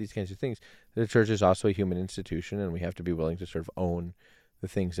 and these kinds of things, the church is also a human institution, and we have to be willing to sort of own the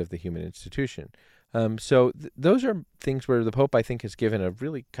things of the human institution. So those are things where the Pope, I think, has given a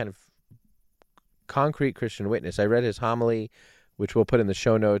really kind of concrete Christian witness. I read his homily, which we'll put in the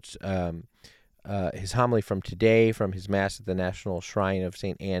show notes, his homily from today, from his Mass at the National Shrine of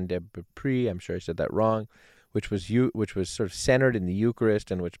St. Anne de Beaupré, I'm sure I said that wrong, which was sort of centered in the Eucharist,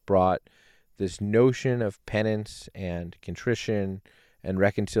 and which brought this notion of penance and contrition and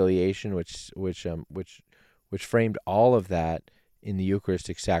reconciliation, which framed all of that in the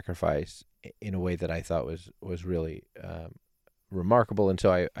Eucharistic sacrifice in a way that I thought was really remarkable. And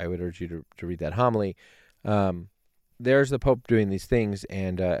so I would urge you to read that homily. there's the Pope doing these things,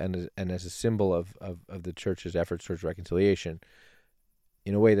 and as a symbol of the Church's efforts towards reconciliation,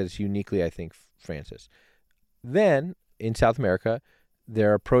 in a way that is uniquely, I think, Francis. Then in South America,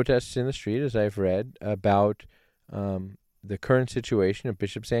 there are protests in the street, as I've read, about the current situation of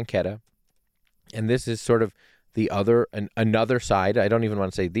Bishop Zanchetta, and this is sort of another side. I don't even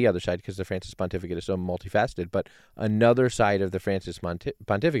want to say the other side because the Francis pontificate is so multifaceted, but another side of the Francis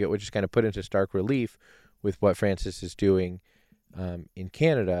pontificate, which is kind of put into stark relief with what Francis is doing in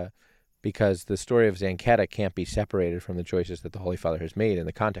Canada, because the story of Zanchetta can't be separated from the choices that the Holy Father has made in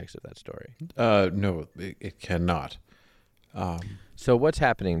the context of that story. No, it cannot. So what's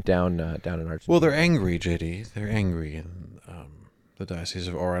happening down in Argentina? Well, they're angry, JD. They're angry in the Diocese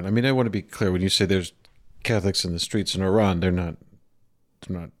of Oran. I mean, I want to be clear. When you say there's Catholics in the streets in Iran, they're not.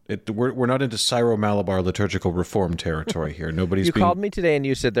 We're not into Syro-Malabar liturgical reform territory here. You called me today and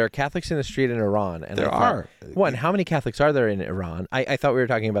you said there are Catholics in the street in Iran. And there are. One, how many Catholics are there in Iran? I thought we were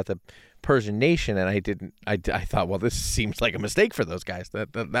talking about the Persian nation, and I thought, well, this seems like a mistake for those guys.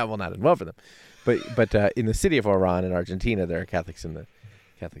 That will not end well for them. But in the city of Oran in Argentina, there are Catholics in the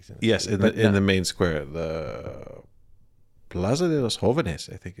yes, city. in the main square, the Plaza de los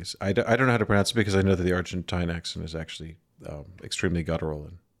Jóvenes, I think is. I don't know how to pronounce it because I know that the Argentine accent is actually extremely guttural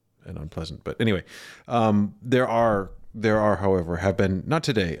and unpleasant. But anyway, there are, however, have been, not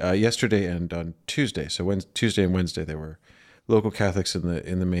today, yesterday and on Tuesday. So Tuesday and Wednesday, there were local Catholics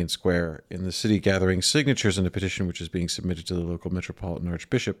in the main square in the city gathering signatures in a petition which is being submitted to the local Metropolitan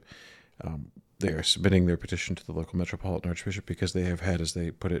Archbishop. They are submitting their petition to the local Metropolitan Archbishop because they have had, as they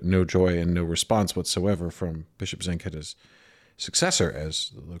put it, no joy and no response whatsoever from Bishop Zanchetta's successor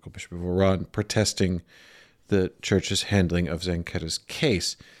as the local Bishop of Oran, protesting the Church's handling of Zanchetta's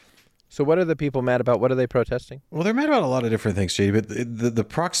case. So what are the people mad about? What are they protesting? Well, they're mad about a lot of different things, JD, but the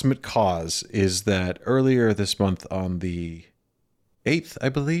proximate cause is that earlier this month on the 8th, I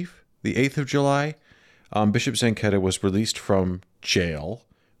believe, the 8th of July, Bishop Zanchetta was released from jail,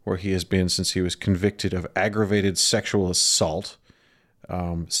 where he has been since he was convicted of aggravated sexual assault,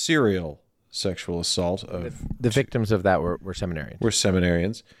 serial sexual assault. The victims of that were seminarians. Were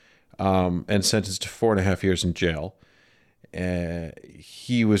seminarians, and sentenced to 4.5 years in jail.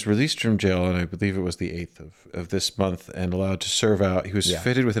 He was released from jail, and I believe it was the 8th of this month, and allowed to serve out. He was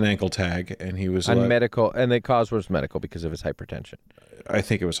fitted with an ankle tag, and he was on medical, and the cause was medical because of his hypertension. I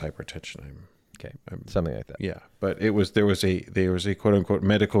think it was hypertension. Something like that. Yeah, but there was a quote unquote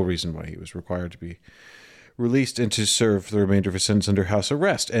medical reason why he was required to be released and to serve the remainder of his sentence under house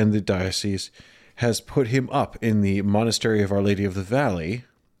arrest, and the diocese has put him up in the Monastery of Our Lady of the Valley,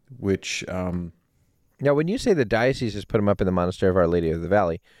 which. Now, when you say the diocese has put him up in the Monastery of Our Lady of the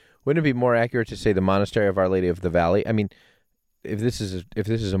Valley, wouldn't it be more accurate to say the Monastery of Our Lady of the Valley? I mean, if this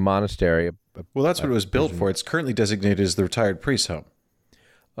is a monastery, well, that's what it was built for. It's currently designated as the retired priest's home.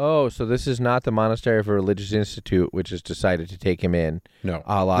 Oh, so this is not the Monastery of a Religious Institute, which has decided to take him in. No,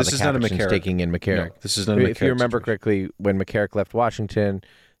 a la the Capuchins taking in McCarrick. No, this is not a McCarrick. If you remember correctly, when McCarrick left Washington,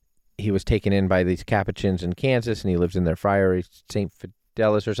 he was taken in by these Capuchins in Kansas, and he lives in their friary, St.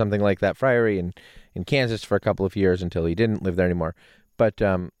 Fidelis or something like that, friary in Kansas for a couple of years until he didn't live there anymore. But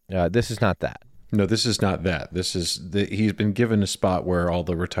this is not that. No, this is not that. He's been given a spot where all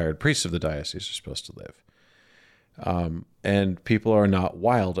the retired priests of the diocese are supposed to live. And people are not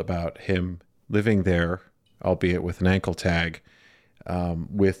wild about him living there, albeit with an ankle tag,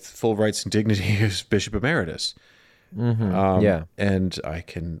 with full rights and dignity as Bishop Emeritus. Mm-hmm. And I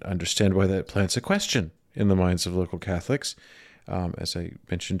can understand why that plants a question in the minds of local Catholics. As I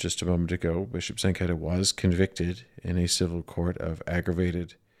mentioned just a moment ago, Bishop Zanchetta was convicted in a civil court of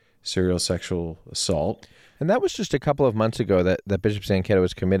aggravated serial sexual assault. And that was just a couple of months ago that Bishop Zanchetta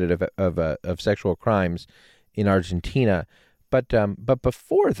was committed of sexual crimes in Argentina, but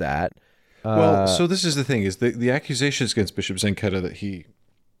before that, well, so this is the thing: is the accusations against Bishop Zanchetta that he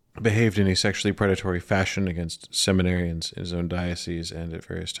behaved in a sexually predatory fashion against seminarians in his own diocese, and at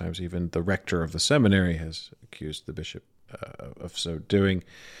various times, even the rector of the seminary has accused the bishop of so doing,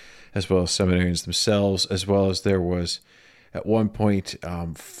 as well as seminarians themselves, as well as there was at one point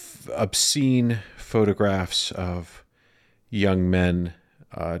obscene photographs of young men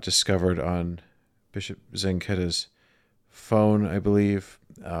discovered on Bishop Zanchetta's phone, I believe.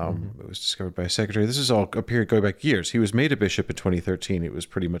 It was discovered by a secretary. This is all a period going back years. He was made a bishop in 2013. It was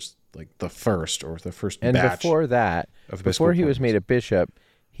pretty much like the first batch. And before that, before he was made a bishop,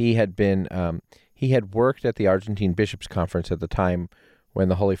 he had been he had worked at the Argentine Bishops' Conference at the time when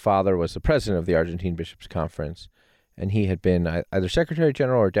the Holy Father was the president of the Argentine Bishops' Conference. And he had been either Secretary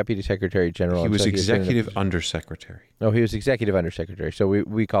General or Deputy Secretary General. He was executive undersecretary. No, he was executive undersecretary. So we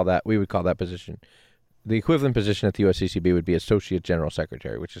would call that position the equivalent position at the USCCB would be Associate General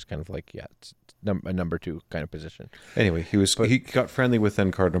Secretary, which is kind of like, it's a number two kind of position. Anyway, he got friendly with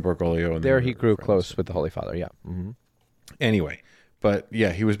then Cardinal Bergoglio. And there he grew close with the Holy Father, yeah. Mm-hmm. Anyway, but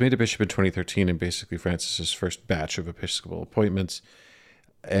yeah, he was made a bishop in 2013 in basically Francis's first batch of episcopal appointments.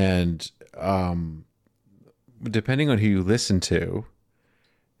 And depending on who you listen to,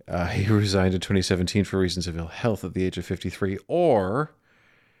 he resigned in 2017 for reasons of ill health at the age of 53, or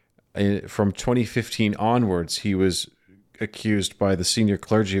from 2015 onwards, he was accused by the senior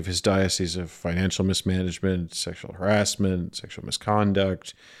clergy of his diocese of financial mismanagement, sexual harassment, sexual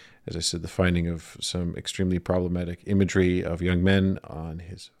misconduct. As I said, the finding of some extremely problematic imagery of young men on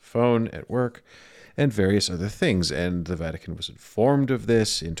his phone at work, and various other things. And the Vatican was informed of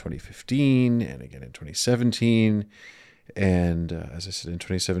this in 2015 and again in 2017. And as I said, in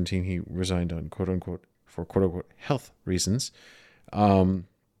 2017, he resigned on for quote unquote health reasons.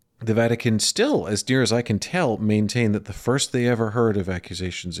 The Vatican still, as near as I can tell, maintain that the first they ever heard of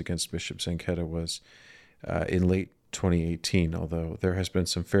accusations against Bishop Zanchetta was in late 2018, although there has been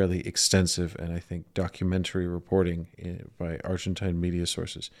some fairly extensive and I think documentary reporting by Argentine media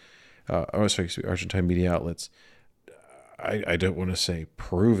sources. Argentine media outlets. I don't want to say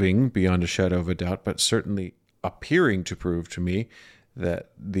proving beyond a shadow of a doubt, but certainly appearing to prove to me that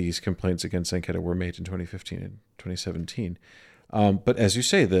these complaints against Zanchetta were made in 2015 and 2017. But as you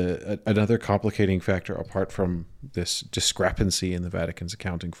say, another complicating factor apart from this discrepancy in the Vatican's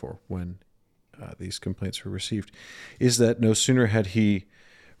accounting for when these complaints were received is that no sooner had he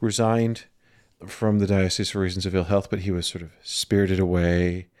resigned from the diocese for reasons of ill health, but he was sort of spirited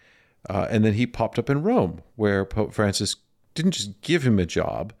away. And then he popped up in Rome, where Pope Francis didn't just give him a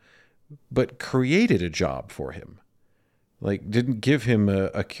job, but created a job for him. Like, didn't give him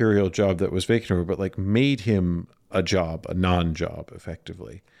a curial job that was vacant, but like made him a job, a non-job,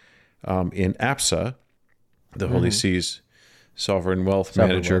 effectively. In APSA, the Holy See's sovereign wealth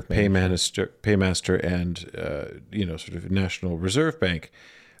manager, paymaster, and sort of National Reserve Bank,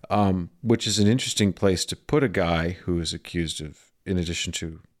 which is an interesting place to put a guy who is accused of, in addition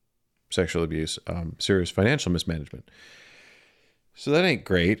to sexual abuse, serious financial mismanagement. So that ain't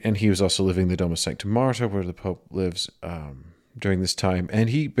great. And he was also living the Domus Sancta Marta, where the Pope lives, during this time. And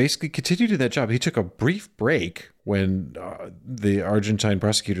he basically continued in that job. He took a brief break when the Argentine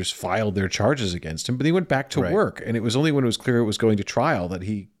prosecutors filed their charges against him, but he went back to work. And it was only when it was clear it was going to trial that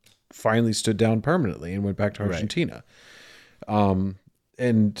he finally stood down permanently and went back to Argentina.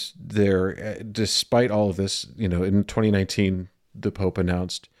 And there, despite all of this, in 2019, the Pope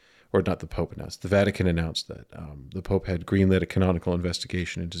announced, or not the Pope announced, the Vatican announced that the Pope had greenlit a canonical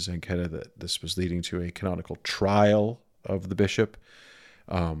investigation into Zanchetta, that this was leading to a canonical trial of the bishop.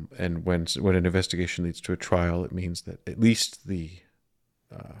 And when an investigation leads to a trial, it means that at least the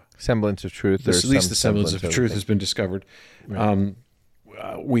semblance of truth, at least the semblance of truth has been discovered. Right.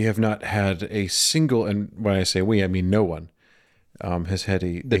 We have not had a single, and when I say we, I mean no one, has had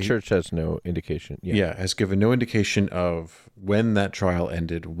the church has no indication. Yeah, has given no indication of when that trial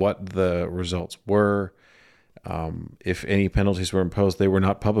ended, what the results were. If any penalties were imposed, they were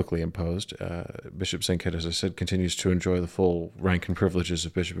not publicly imposed. Bishop Zanchetta, as I said, continues to enjoy the full rank and privileges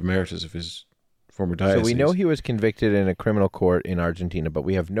of Bishop Emeritus of his former diocese. So we know he was convicted in a criminal court in Argentina, but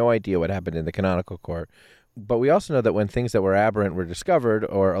we have no idea what happened in the canonical court. But we also know that when things that were aberrant were discovered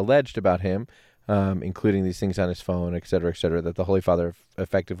or alleged about him, including these things on his phone, et cetera, that the Holy Father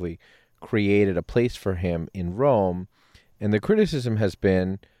effectively created a place for him in Rome. And the criticism has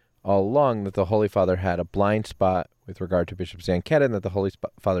been all along that the Holy Father had a blind spot with regard to Bishop Zanchetta, and that the Holy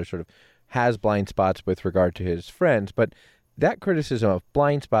Father sort of has blind spots with regard to his friends. But that criticism of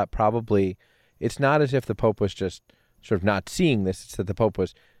blind spot probably, it's not as if the Pope was just sort of not seeing this. It's that the Pope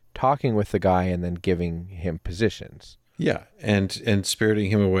was talking with the guy and then giving him positions. Yeah, and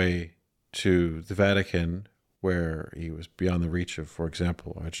spiriting him away to the Vatican, where he was beyond the reach of, for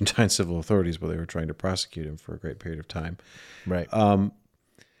example, Argentine civil authorities, where they were trying to prosecute him for a great period of time. Right.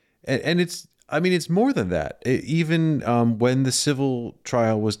 And it's more than that. Even when the civil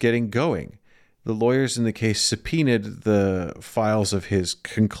trial was getting going, the lawyers in the case subpoenaed the files of his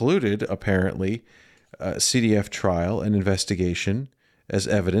concluded, apparently, CDF trial and investigation as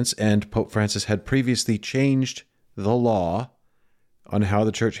evidence, and Pope Francis had previously changed the law on how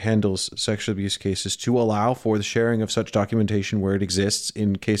the church handles sexual abuse cases to allow for the sharing of such documentation where it exists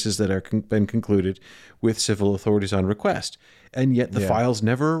in cases that are been concluded with civil authorities on request. And yet the files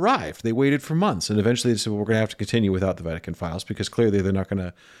never arrived. They waited for months, and eventually they said, well, we're going to have to continue without the Vatican files because clearly they're not going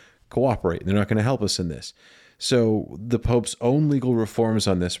to cooperate. They're not going to help us in this. So the Pope's own legal reforms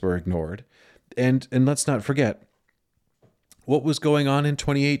on this were ignored. And let's not forget, what was going on in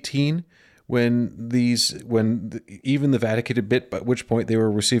 2018 even the Vatican admit at which point they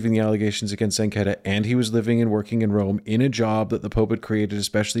were receiving the allegations against Zanchetta, and he was living and working in Rome in a job that the Pope had created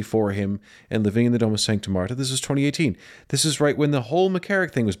especially for him, and living in the Domus Sancta Marta. This is 2018. This is right when the whole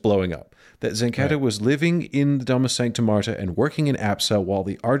McCarrick thing was blowing up. That Zanchetta was living in the Domus Sancta Marta and working in APSA while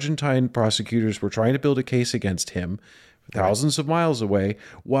the Argentine prosecutors were trying to build a case against him, thousands of miles away,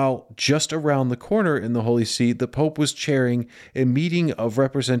 while just around the corner in the Holy See, the Pope was chairing a meeting of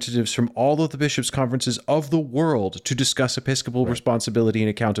representatives from all of the bishops' conferences of the world to discuss episcopal responsibility and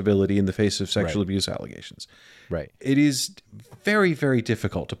accountability in the face of sexual abuse allegations. Right. It is very, very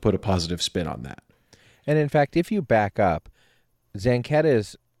difficult to put a positive spin on that. And in fact, if you back up, Zanchetta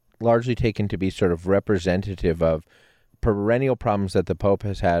is largely taken to be sort of representative of perennial problems that the Pope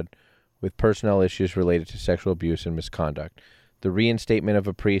has had with personnel issues related to sexual abuse and misconduct. The reinstatement of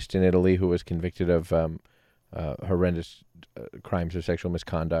a priest in Italy who was convicted of horrendous crimes of sexual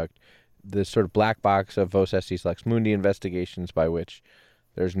misconduct. The sort of black box of Vos Estis Lex Mundi investigations by which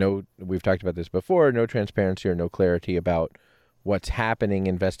there's no, we've talked about this before, no transparency or no clarity about what's happening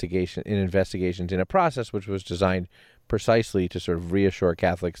in investigations in a process which was designed precisely to sort of reassure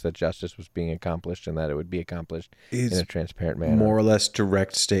Catholics that justice was being accomplished and that it would be accomplished in a transparent manner. More or less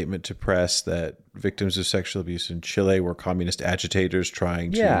direct statement to press that victims of sexual abuse in Chile were communist agitators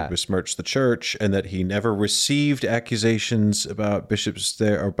trying to besmirch the church, and that he never received accusations about bishops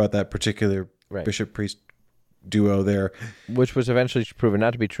there or about that particular bishop-priest duo there. Which was eventually proven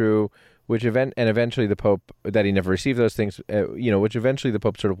not to be true, and eventually the Pope, that he never received those things, which eventually the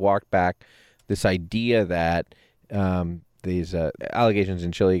Pope sort of walked back this idea that these allegations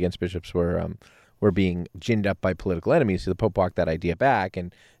in Chile against bishops were being ginned up by political enemies. So the Pope walked that idea back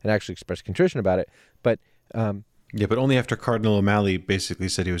and actually expressed contrition about it. But but only after Cardinal O'Malley basically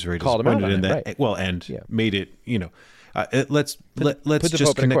said he was very disappointed in that. Right. Well, and made it, let's put the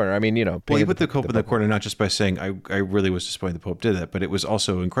just Pope in the corner. I mean, well, he put the Pope in the corner, not just by saying I really was disappointed the Pope did that, but it was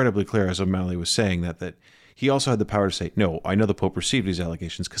also incredibly clear as O'Malley was saying that he also had the power to say, no, I know the Pope received these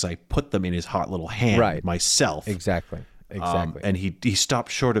allegations because I put them in his hot little hand myself. Exactly. And he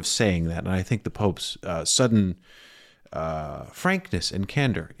stopped short of saying that. And I think the Pope's sudden frankness and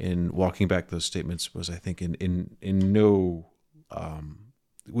candor in walking back those statements was, I think,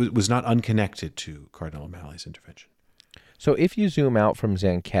 was not unconnected to Cardinal O'Malley's intervention. So if you zoom out from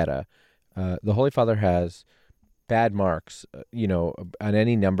Zanchetta, the Holy Father has bad marks, on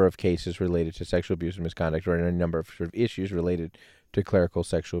any number of cases related to sexual abuse and misconduct, or any number of sort of issues related to clerical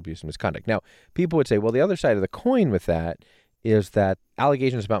sexual abuse and misconduct. Now, people would say, well, the other side of the coin with that is that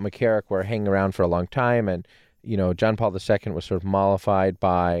allegations about McCarrick were hanging around for a long time, and, John Paul II was sort of mollified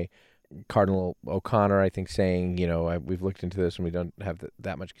by Cardinal O'Connor, I think, saying, we've looked into this and we don't have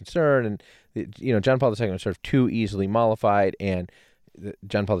that much concern. And, John Paul II was sort of too easily mollified, and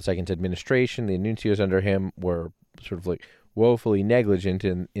John Paul II's administration, the nuncios under him, were sort of like woefully negligent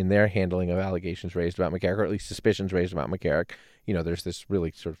in their handling of allegations raised about McCarrick, or at least suspicions raised about McCarrick. There's this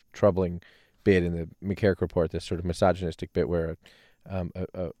really sort of troubling bit in the McCarrick report, this sort of misogynistic bit where a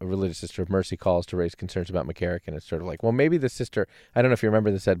religious sister of mercy calls to raise concerns about McCarrick, and it's sort of like, well, maybe the sister, I don't know if you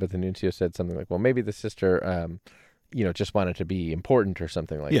remember this, Ed, but the nuncio said something like, well, maybe the sister, just wanted to be important or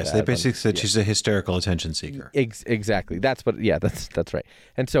something like that. Yes, they basically said she's a hysterical attention seeker. Exactly. That's right.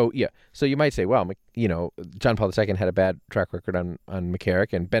 And so, so you might say, well, John Paul II had a bad track record on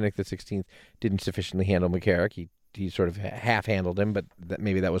McCarrick, and Benedict XVI didn't sufficiently handle McCarrick. He sort of half handled him, but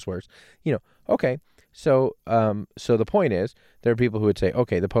maybe that was worse. Okay. So the point is, there are people who would say,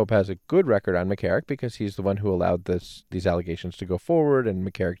 okay, the Pope has a good record on McCarrick because he's the one who allowed these allegations to go forward and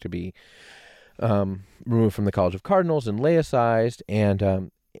McCarrick to be removed from the College of Cardinals and laicized, and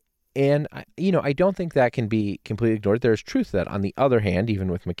I don't think that can be completely ignored. There's truth to that. On the other hand,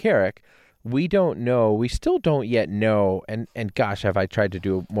 even with McCarrick, we still don't yet know, and gosh, have I tried to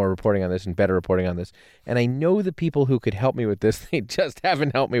do more reporting on this and better reporting on this, and I know the people who could help me with this, they just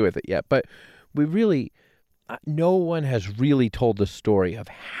haven't helped me with it yet, but no one has really told the story of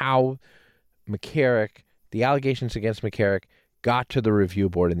how McCarrick, the allegations against McCarrick, got to the review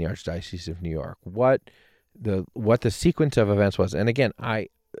board in the Archdiocese of New York, what the sequence of events was. And again,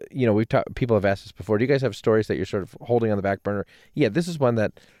 people have asked us before, do you guys have stories that you're sort of holding on the back burner? Yeah, this is one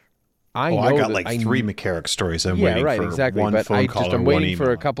that I know. I got three McCarrick stories. I'm waiting for exactly. one but phone call or one email. I'm waiting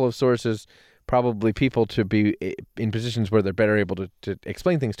for a couple of sources, probably people to be in positions where they're better able to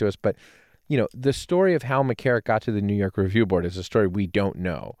explain things to us. But, the story of how McCarrick got to the New York Review Board is a story we don't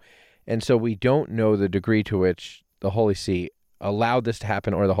know. And so we don't know the degree to which the Holy See allowed this to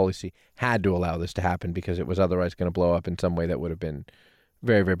happen, or the Holy See had to allow this to happen because it was otherwise going to blow up in some way that would have been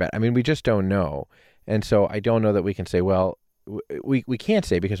very, very bad. I mean, we just don't know. And so I don't know that we can say, well, we can't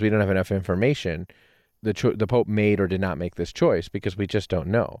say because we don't have enough information. The Pope made or did not make this choice because we just don't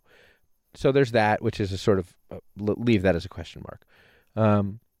know. So there's that, which is a sort of leave that as a question mark.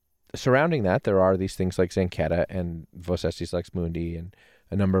 Surrounding that, there are these things like Zanchetta and Vos Estis Lex Mundi and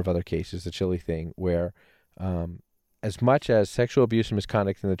a number of other cases, the Chile thing, where as much as sexual abuse and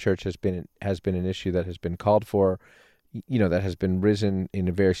misconduct in the church has been an issue that has been called for, that has been risen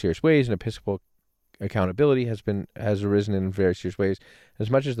in very serious ways, and Episcopal accountability has arisen in very serious ways. As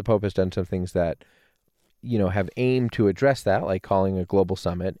much as the Pope has done some things that have aimed to address that, like calling a global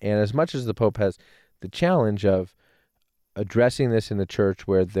summit, and as much as the Pope has the challenge of addressing this in the church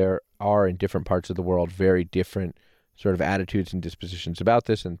where there are in different parts of the world very different sort of attitudes and dispositions about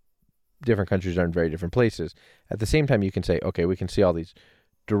this, and different countries are in very different places. At the same time, you can say, okay, we can see all these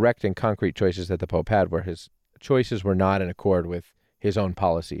direct and concrete choices that the Pope had where his choices were not in accord with his own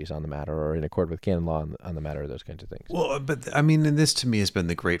policies on the matter or in accord with canon law on the matter, or those kinds of things. Well, but I mean, and this to me has been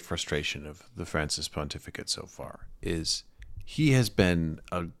the great frustration of the Francis pontificate so far, is he has been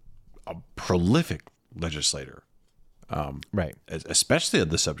a prolific legislator. Right. Especially on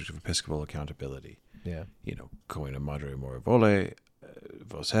the subject of episcopal accountability. Yeah. Coena Madre Morevole,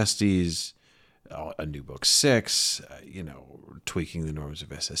 Vos Estis, a new book 6, tweaking the norms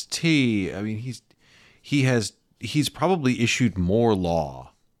of SST. I mean, he's probably issued more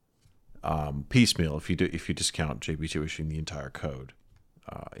law, piecemeal if you discount JB2 issuing the entire code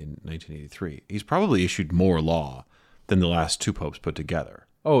in 1983. He's probably issued more law than the last 2 popes put together.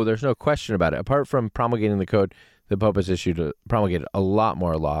 Oh, there's no question about it. Apart from promulgating the code, the Pope has promulgated a lot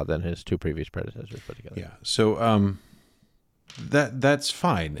more law than his 2 previous predecessors put together. Yeah. So that's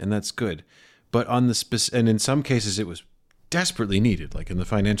fine and that's good, but on the and in some cases it was desperately needed, like in the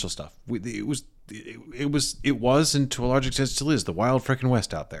financial stuff. It was, and to a large extent still is, the wild frickin'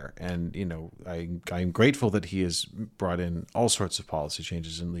 West out there. And I'm grateful that he has brought in all sorts of policy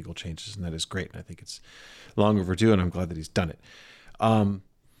changes and legal changes, and that is great. And I think it's long overdue, and I'm glad that he's done it.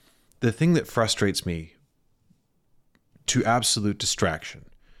 The thing that frustrates me to absolute distraction,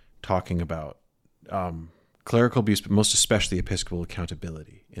 talking about clerical abuse, but most especially episcopal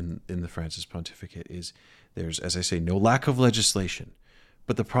accountability in the Francis pontificate, is there's, as I say, no lack of legislation.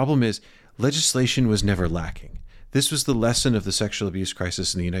 But the problem is legislation was never lacking. This was the lesson of the sexual abuse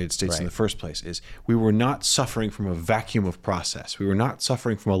crisis in the United States in the first place, is we were not suffering from a vacuum of process. We were not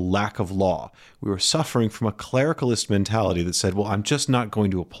suffering from a lack of law. We were suffering from a clericalist mentality that said, well, I'm just not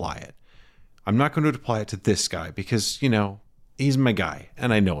going to apply it. I'm not going to apply it to this guy because, he's my guy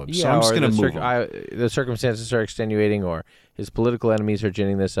and I know him. So I'm just going to move on. The circumstances are extenuating, or his political enemies are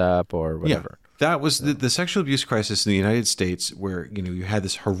ginning this up, or whatever. Yeah, that was the sexual abuse crisis in the United States, where, you had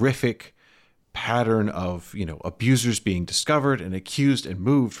this horrific pattern of, abusers being discovered and accused and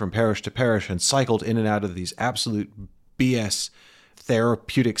moved from parish to parish and cycled in and out of these absolute BS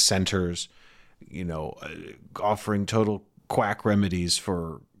therapeutic centers, offering total quack remedies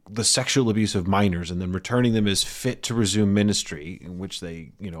for the sexual abuse of minors and then returning them as fit to resume ministry, in which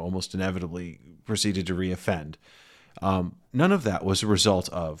they, almost inevitably proceeded to reoffend. None of that was a result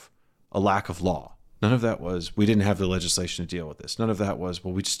of a lack of law. None of that was, we didn't have the legislation to deal with this. None of that was,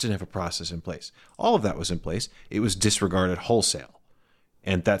 well, we just didn't have a process in place. All of that was in place. It was disregarded wholesale.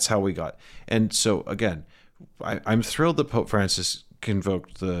 And that's how we got. And so, again, I'm thrilled that Pope Francis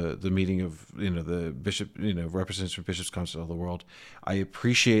convoked the meeting of the bishop, representatives from Bishops' Council of the world. I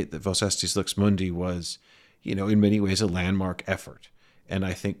appreciate that Vos Estis Lux Mundi was, in many ways a landmark effort. And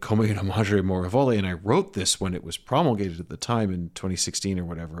I think Comune Madre Morevole, and I wrote this when it was promulgated at the time in 2016 or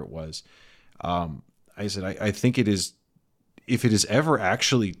whatever it was. I said, I think it is, if it is ever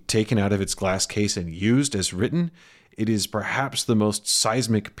actually taken out of its glass case and used as written, it is perhaps the most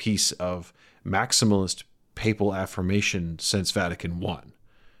seismic piece of maximalist papal affirmation since Vatican I.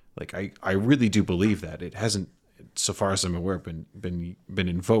 Like, I really do believe that. It hasn't, so far as I'm aware, been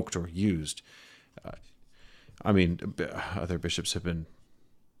invoked or used. Other bishops have been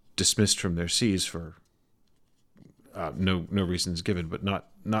dismissed from their sees for no reasons given, but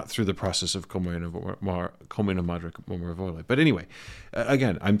not through the process of Comune Madre Morevole. But anyway,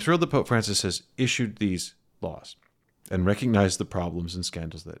 again, I'm thrilled that Pope Francis has issued these laws and recognized the problems and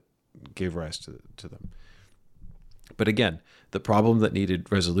scandals that gave rise to them. But again, the problem that needed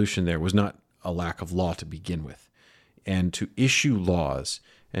resolution there was not a lack of law to begin with. And to issue laws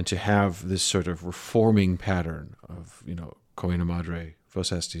and to have this sort of reforming pattern of, Comune Madre,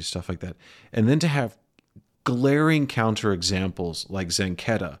 Vos Estis, stuff like that, and then to have glaring counterexamples like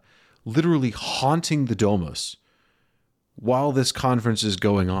Zanchetta literally haunting the Domus while this conference is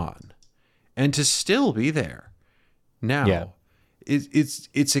going on, and to still be there now. Yeah.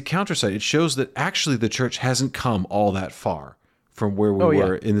 It's a counterside. It shows that actually the church hasn't come all that far from where we Oh, yeah.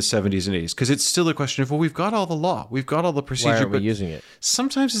 were in the 70s and 80s. Because it's still a question of, well, we've got all the law, we've got all the procedure, Why aren't we but using it?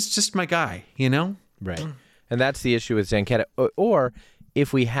 sometimes it's just my guy, you know? Right. And that's the issue with Zanketta. Or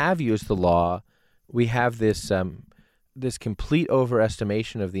if we have used the law, we have this this complete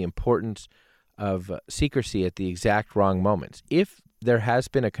overestimation of the importance of secrecy at the exact wrong moments. If there has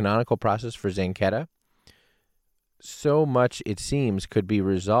been a canonical process for Zanketta, so much, it seems, could be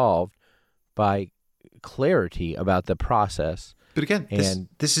resolved by clarity about the process. But again,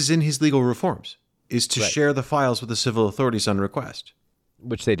 this is in his legal reforms, is to share the files with the civil authorities on request.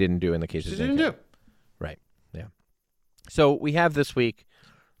 Which they didn't do in the case of Zanketta. They didn't do. Right, yeah. So we have this week,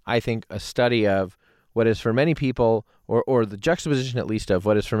 I think, a study of what is for many people, or the juxtaposition at least of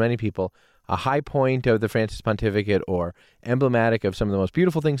what is for many people, a high point of the Francis Pontificate, or emblematic of some of the most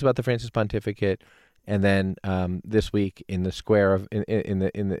beautiful things about the Francis Pontificate. And then this week in the square of in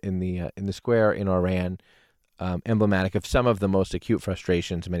the square in Oran, emblematic of some of the most acute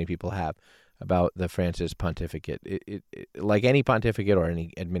frustrations many people have about the Francis Pontificate. It like any pontificate or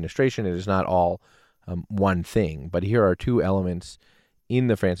any administration, it is not all one thing. But here are two elements in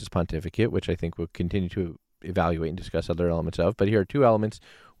the Francis Pontificate, which I think we'll continue to evaluate and discuss other elements of. But here are two elements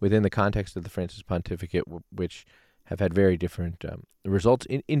within the context of the Francis Pontificate, which have had very different results.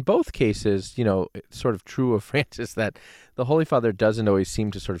 In both cases, you know, it's sort of true of Francis that the Holy Father doesn't always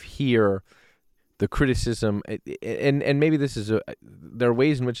seem to sort of hear the criticism, and maybe this is there are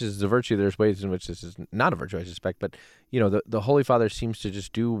ways in which this is a virtue, there's ways in which this is not a virtue, I suspect, but, you know, the Holy Father seems to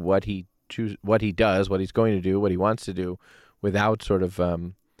just do what he does, what he's going to do, what he wants to do, without sort of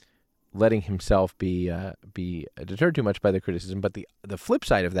letting himself be deterred too much by the criticism. But the flip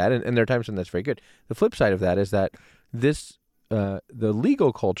side of that, and there are times when that's very good, the flip side of that is that this the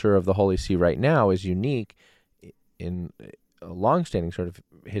legal culture of the Holy See right now is unique in a longstanding sort of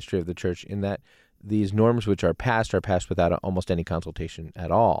history of the Church, in that these norms which are passed without almost any consultation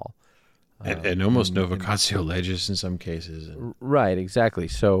at all. And almost no vacatio legis in some cases. Right, exactly.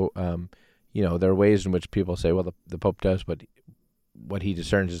 So, you know, there are ways in which people say, well, the Pope does what he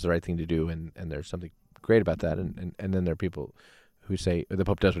discerns is the right thing to do, and there's something great about that. And then there are people who say the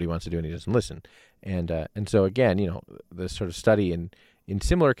Pope does what he wants to do and he doesn't listen. And so, again, you know, the sort of study in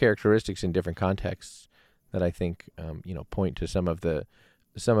similar characteristics in different contexts that I think, you know, point to some of the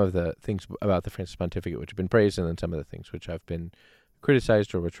things about the Francis Pontificate which have been praised, and then some of the things which have been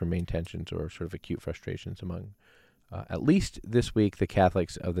criticized, or which remain tensions or sort of acute frustrations among, at least this week, the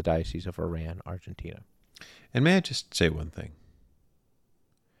Catholics of the Diocese of Oran, Argentina. And may I just say one thing?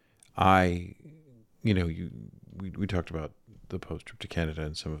 We talked about the Pope's trip to Canada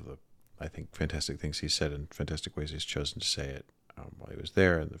and some of the, I think, fantastic things he said and fantastic ways he's chosen to say it while he was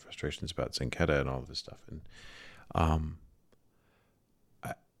there, and the frustrations about Zanketta and all of this stuff. And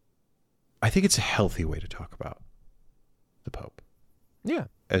I think it's a healthy way to talk about the Pope. Yeah.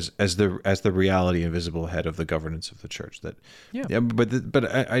 As the reality and visible head of the governance of the Church. But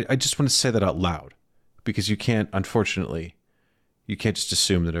I just want to say that out loud, because you can't just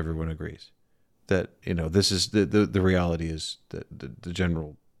assume that everyone agrees. That, you know, this is the reality is that the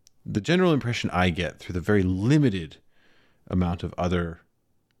general impression I get through the very limited amount of other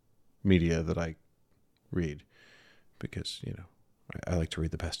media that I read, because, you know, I like to read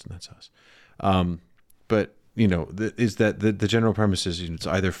the best, and that's us. But, you know, is that the general premise is, you know, it's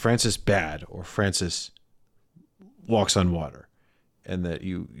either Francis bad or Francis walks on water, and that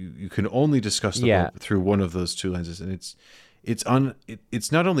you can only discuss the Pope through one of those two lenses, and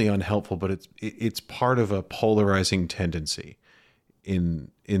it's not only unhelpful, but it's part of a polarizing tendency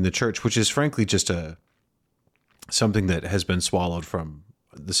in the Church, which is frankly just something that has been swallowed from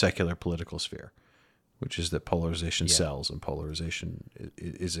the secular political sphere, which is that polarization sells, and polarization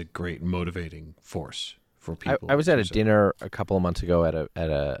is a great motivating force for people. I was at a dinner a couple of months ago at a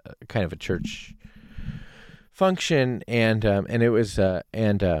kind of a church function, and it was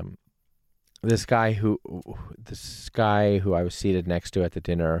this guy who I was seated next to at the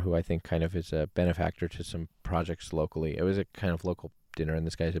dinner, who I think kind of is a benefactor to some projects locally. It was a kind of local dinner, and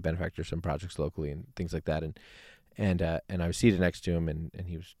this guy's a benefactor to some projects locally and things like that. And I was seated next to him, and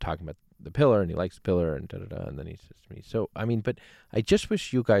he was talking about the pillar, and he likes the pillar, and da-da-da. And then he says to me, so, I mean, but I just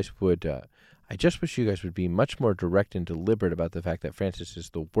wish you guys would be much more direct and deliberate about the fact that Francis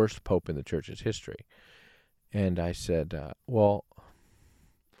is the worst pope in the Church's history. And I said, well,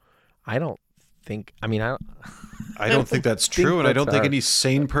 I don't think that's true, and I don't think any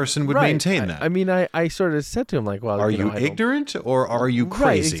sane person would maintain that. I mean, I sort of said to him, like, well, are you ignorant or are you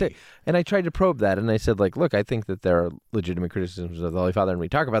crazy? Right, and I tried to probe that, and I said, like, look, I think that there are legitimate criticisms of the Holy Father, and we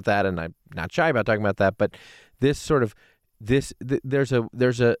talk about that, and I'm not shy about talking about that, but this sort of there is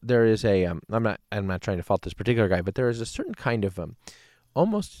a I'm not trying to fault this particular guy, but there is a certain kind of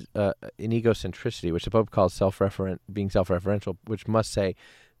almost an egocentricity, which the Pope calls being self-referential, which must say,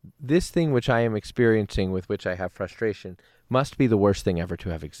 this thing which I am experiencing, with which I have frustration, must be the worst thing ever to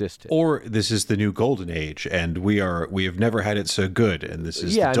have existed. Or this is the new golden age, and we have never had it so good, and this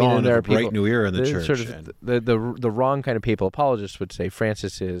is the dawn of a bright new era in the church. Sort of the wrong kind of papal apologists would say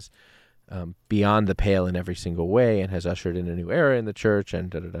Francis is beyond the pale in every single way and has ushered in a new era in the church, and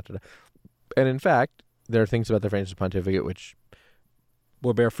da-da-da-da-da. And in fact, there are things about the Francis pontificate which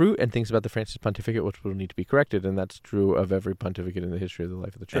will bear fruit, and things about the Francis pontificate which will need to be corrected, and that's true of every pontificate in the history of the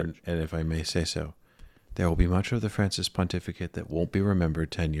life of the church. And if I may say so, there will be much of the Francis pontificate that won't be remembered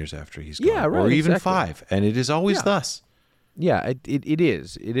 10 years after he's gone, Yeah, right, or even exactly. 5, and it is always thus. Yeah, it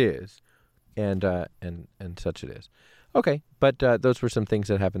is, and such it is. Okay, but those were some things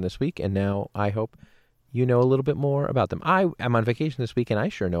that happened this week, and now I hope you know a little bit more about them. I am on vacation this week, and I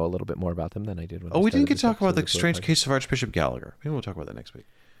sure know a little bit more about them than I did when I we started didn't get this to talk about episode the of strange Podcast. case of Archbishop Gallagher. Maybe we'll talk about that next week.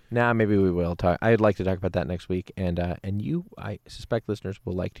 Nah, maybe we will talk. I'd like to talk about that next week, and you, I suspect listeners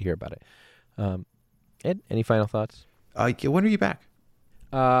will like to hear about it. Ed, any final thoughts? When are you back?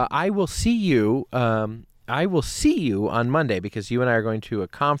 I will see you. I will see you on Monday, because you and I are going to a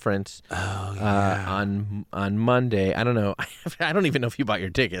conference on Monday. I don't know. I don't even know if you bought your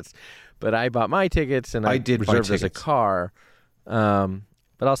tickets, but I bought my tickets, and I did buy reserved as a tickets. car. But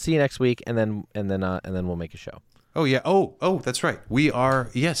I'll see you next week, and then we'll make a show. Oh, yeah. Oh, that's right. We are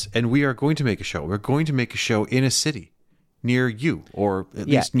going to make a show. We're going to make a show in a city near you, or at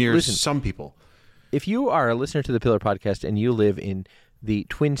least near some people. If you are a listener to the Pillar Podcast and you live in the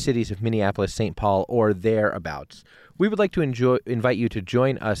Twin Cities of Minneapolis, St. Paul, or thereabouts, we would like to invite you to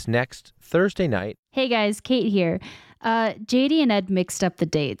join us next Thursday night. Hey guys, Kate here. JD and Ed mixed up the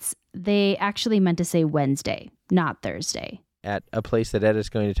dates. They actually meant to say Wednesday, not Thursday. At a place that Ed is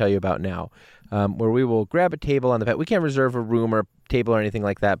going to tell you about now, where we will grab a table on the patio. We can't reserve a room or table or anything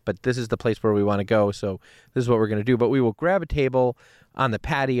like that, but this is the place where we want to go, so this is what we're going to do. But we will grab a table on the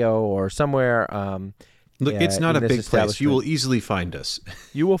patio or somewhere. Look, it's not a big place. You will easily find us.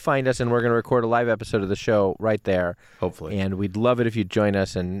 You will find us, and we're going to record a live episode of the show right there. Hopefully. And we'd love it if you'd join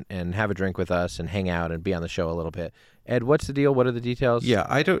us and have a drink with us and hang out and be on the show a little bit. Ed, what's the deal? What are the details? Yeah,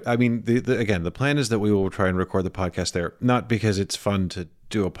 the plan is that we will try and record the podcast there, not because it's fun to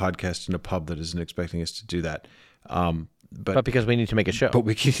do a podcast in a pub that isn't expecting us to do that, but because we need to make a show. But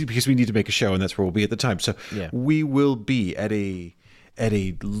because we need to make a show, and that's where we'll be at the time. So we will be at a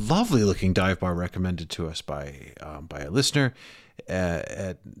lovely looking dive bar recommended to us by a listener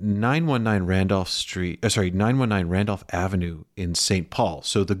at 919 Randolph Avenue in St. Paul.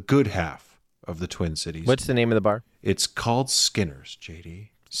 So the good half of the Twin Cities. What's the name of the bar? It's called Skinner's, JD.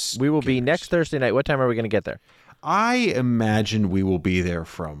 We will be next Thursday night. What time are we going to get there? I imagine we will be there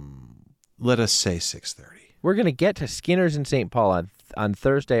from, let us say, 6:30. We're going to get to Skinner's in St. Paul on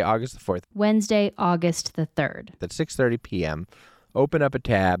Thursday, August the 4th. Wednesday, August the 3rd. At 6:30 p.m. Open up a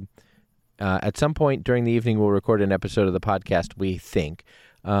tab. At some point during the evening, we'll record an episode of the podcast, we think.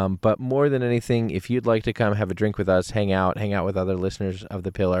 But more than anything, if you'd like to come have a drink with us, hang out with other listeners of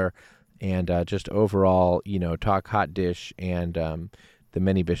The Pillar, and just overall, talk hot dish and the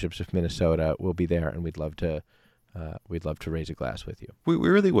many bishops of Minnesota, will be there, and we'd love to raise a glass with you. We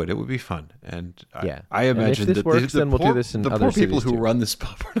really would. It would be fun. And yeah. I imagine and if this works, then we'll do this in the other poor people cities who too. run this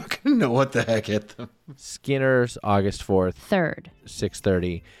pub are not going to know what the heck hit them. Skinner's, August 4th. 3rd.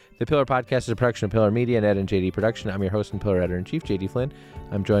 6:30. The Pillar Podcast is a production of Pillar Media and Ed and JD Production. I'm your host and Pillar Editor-in-Chief, JD Flynn.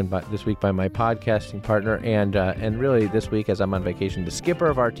 I'm joined this week by my podcasting partner and really this week, as I'm on vacation, the skipper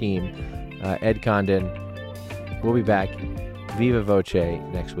of our team, Ed Condon. We'll be back viva voce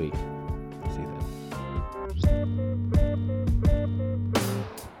next week. See you then.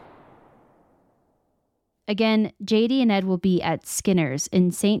 Again, JD and Ed will be at Skinner's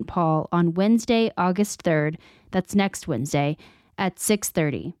in St. Paul on Wednesday, August 3rd. That's next Wednesday at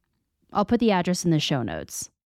 6:30. I'll put the address in the show notes.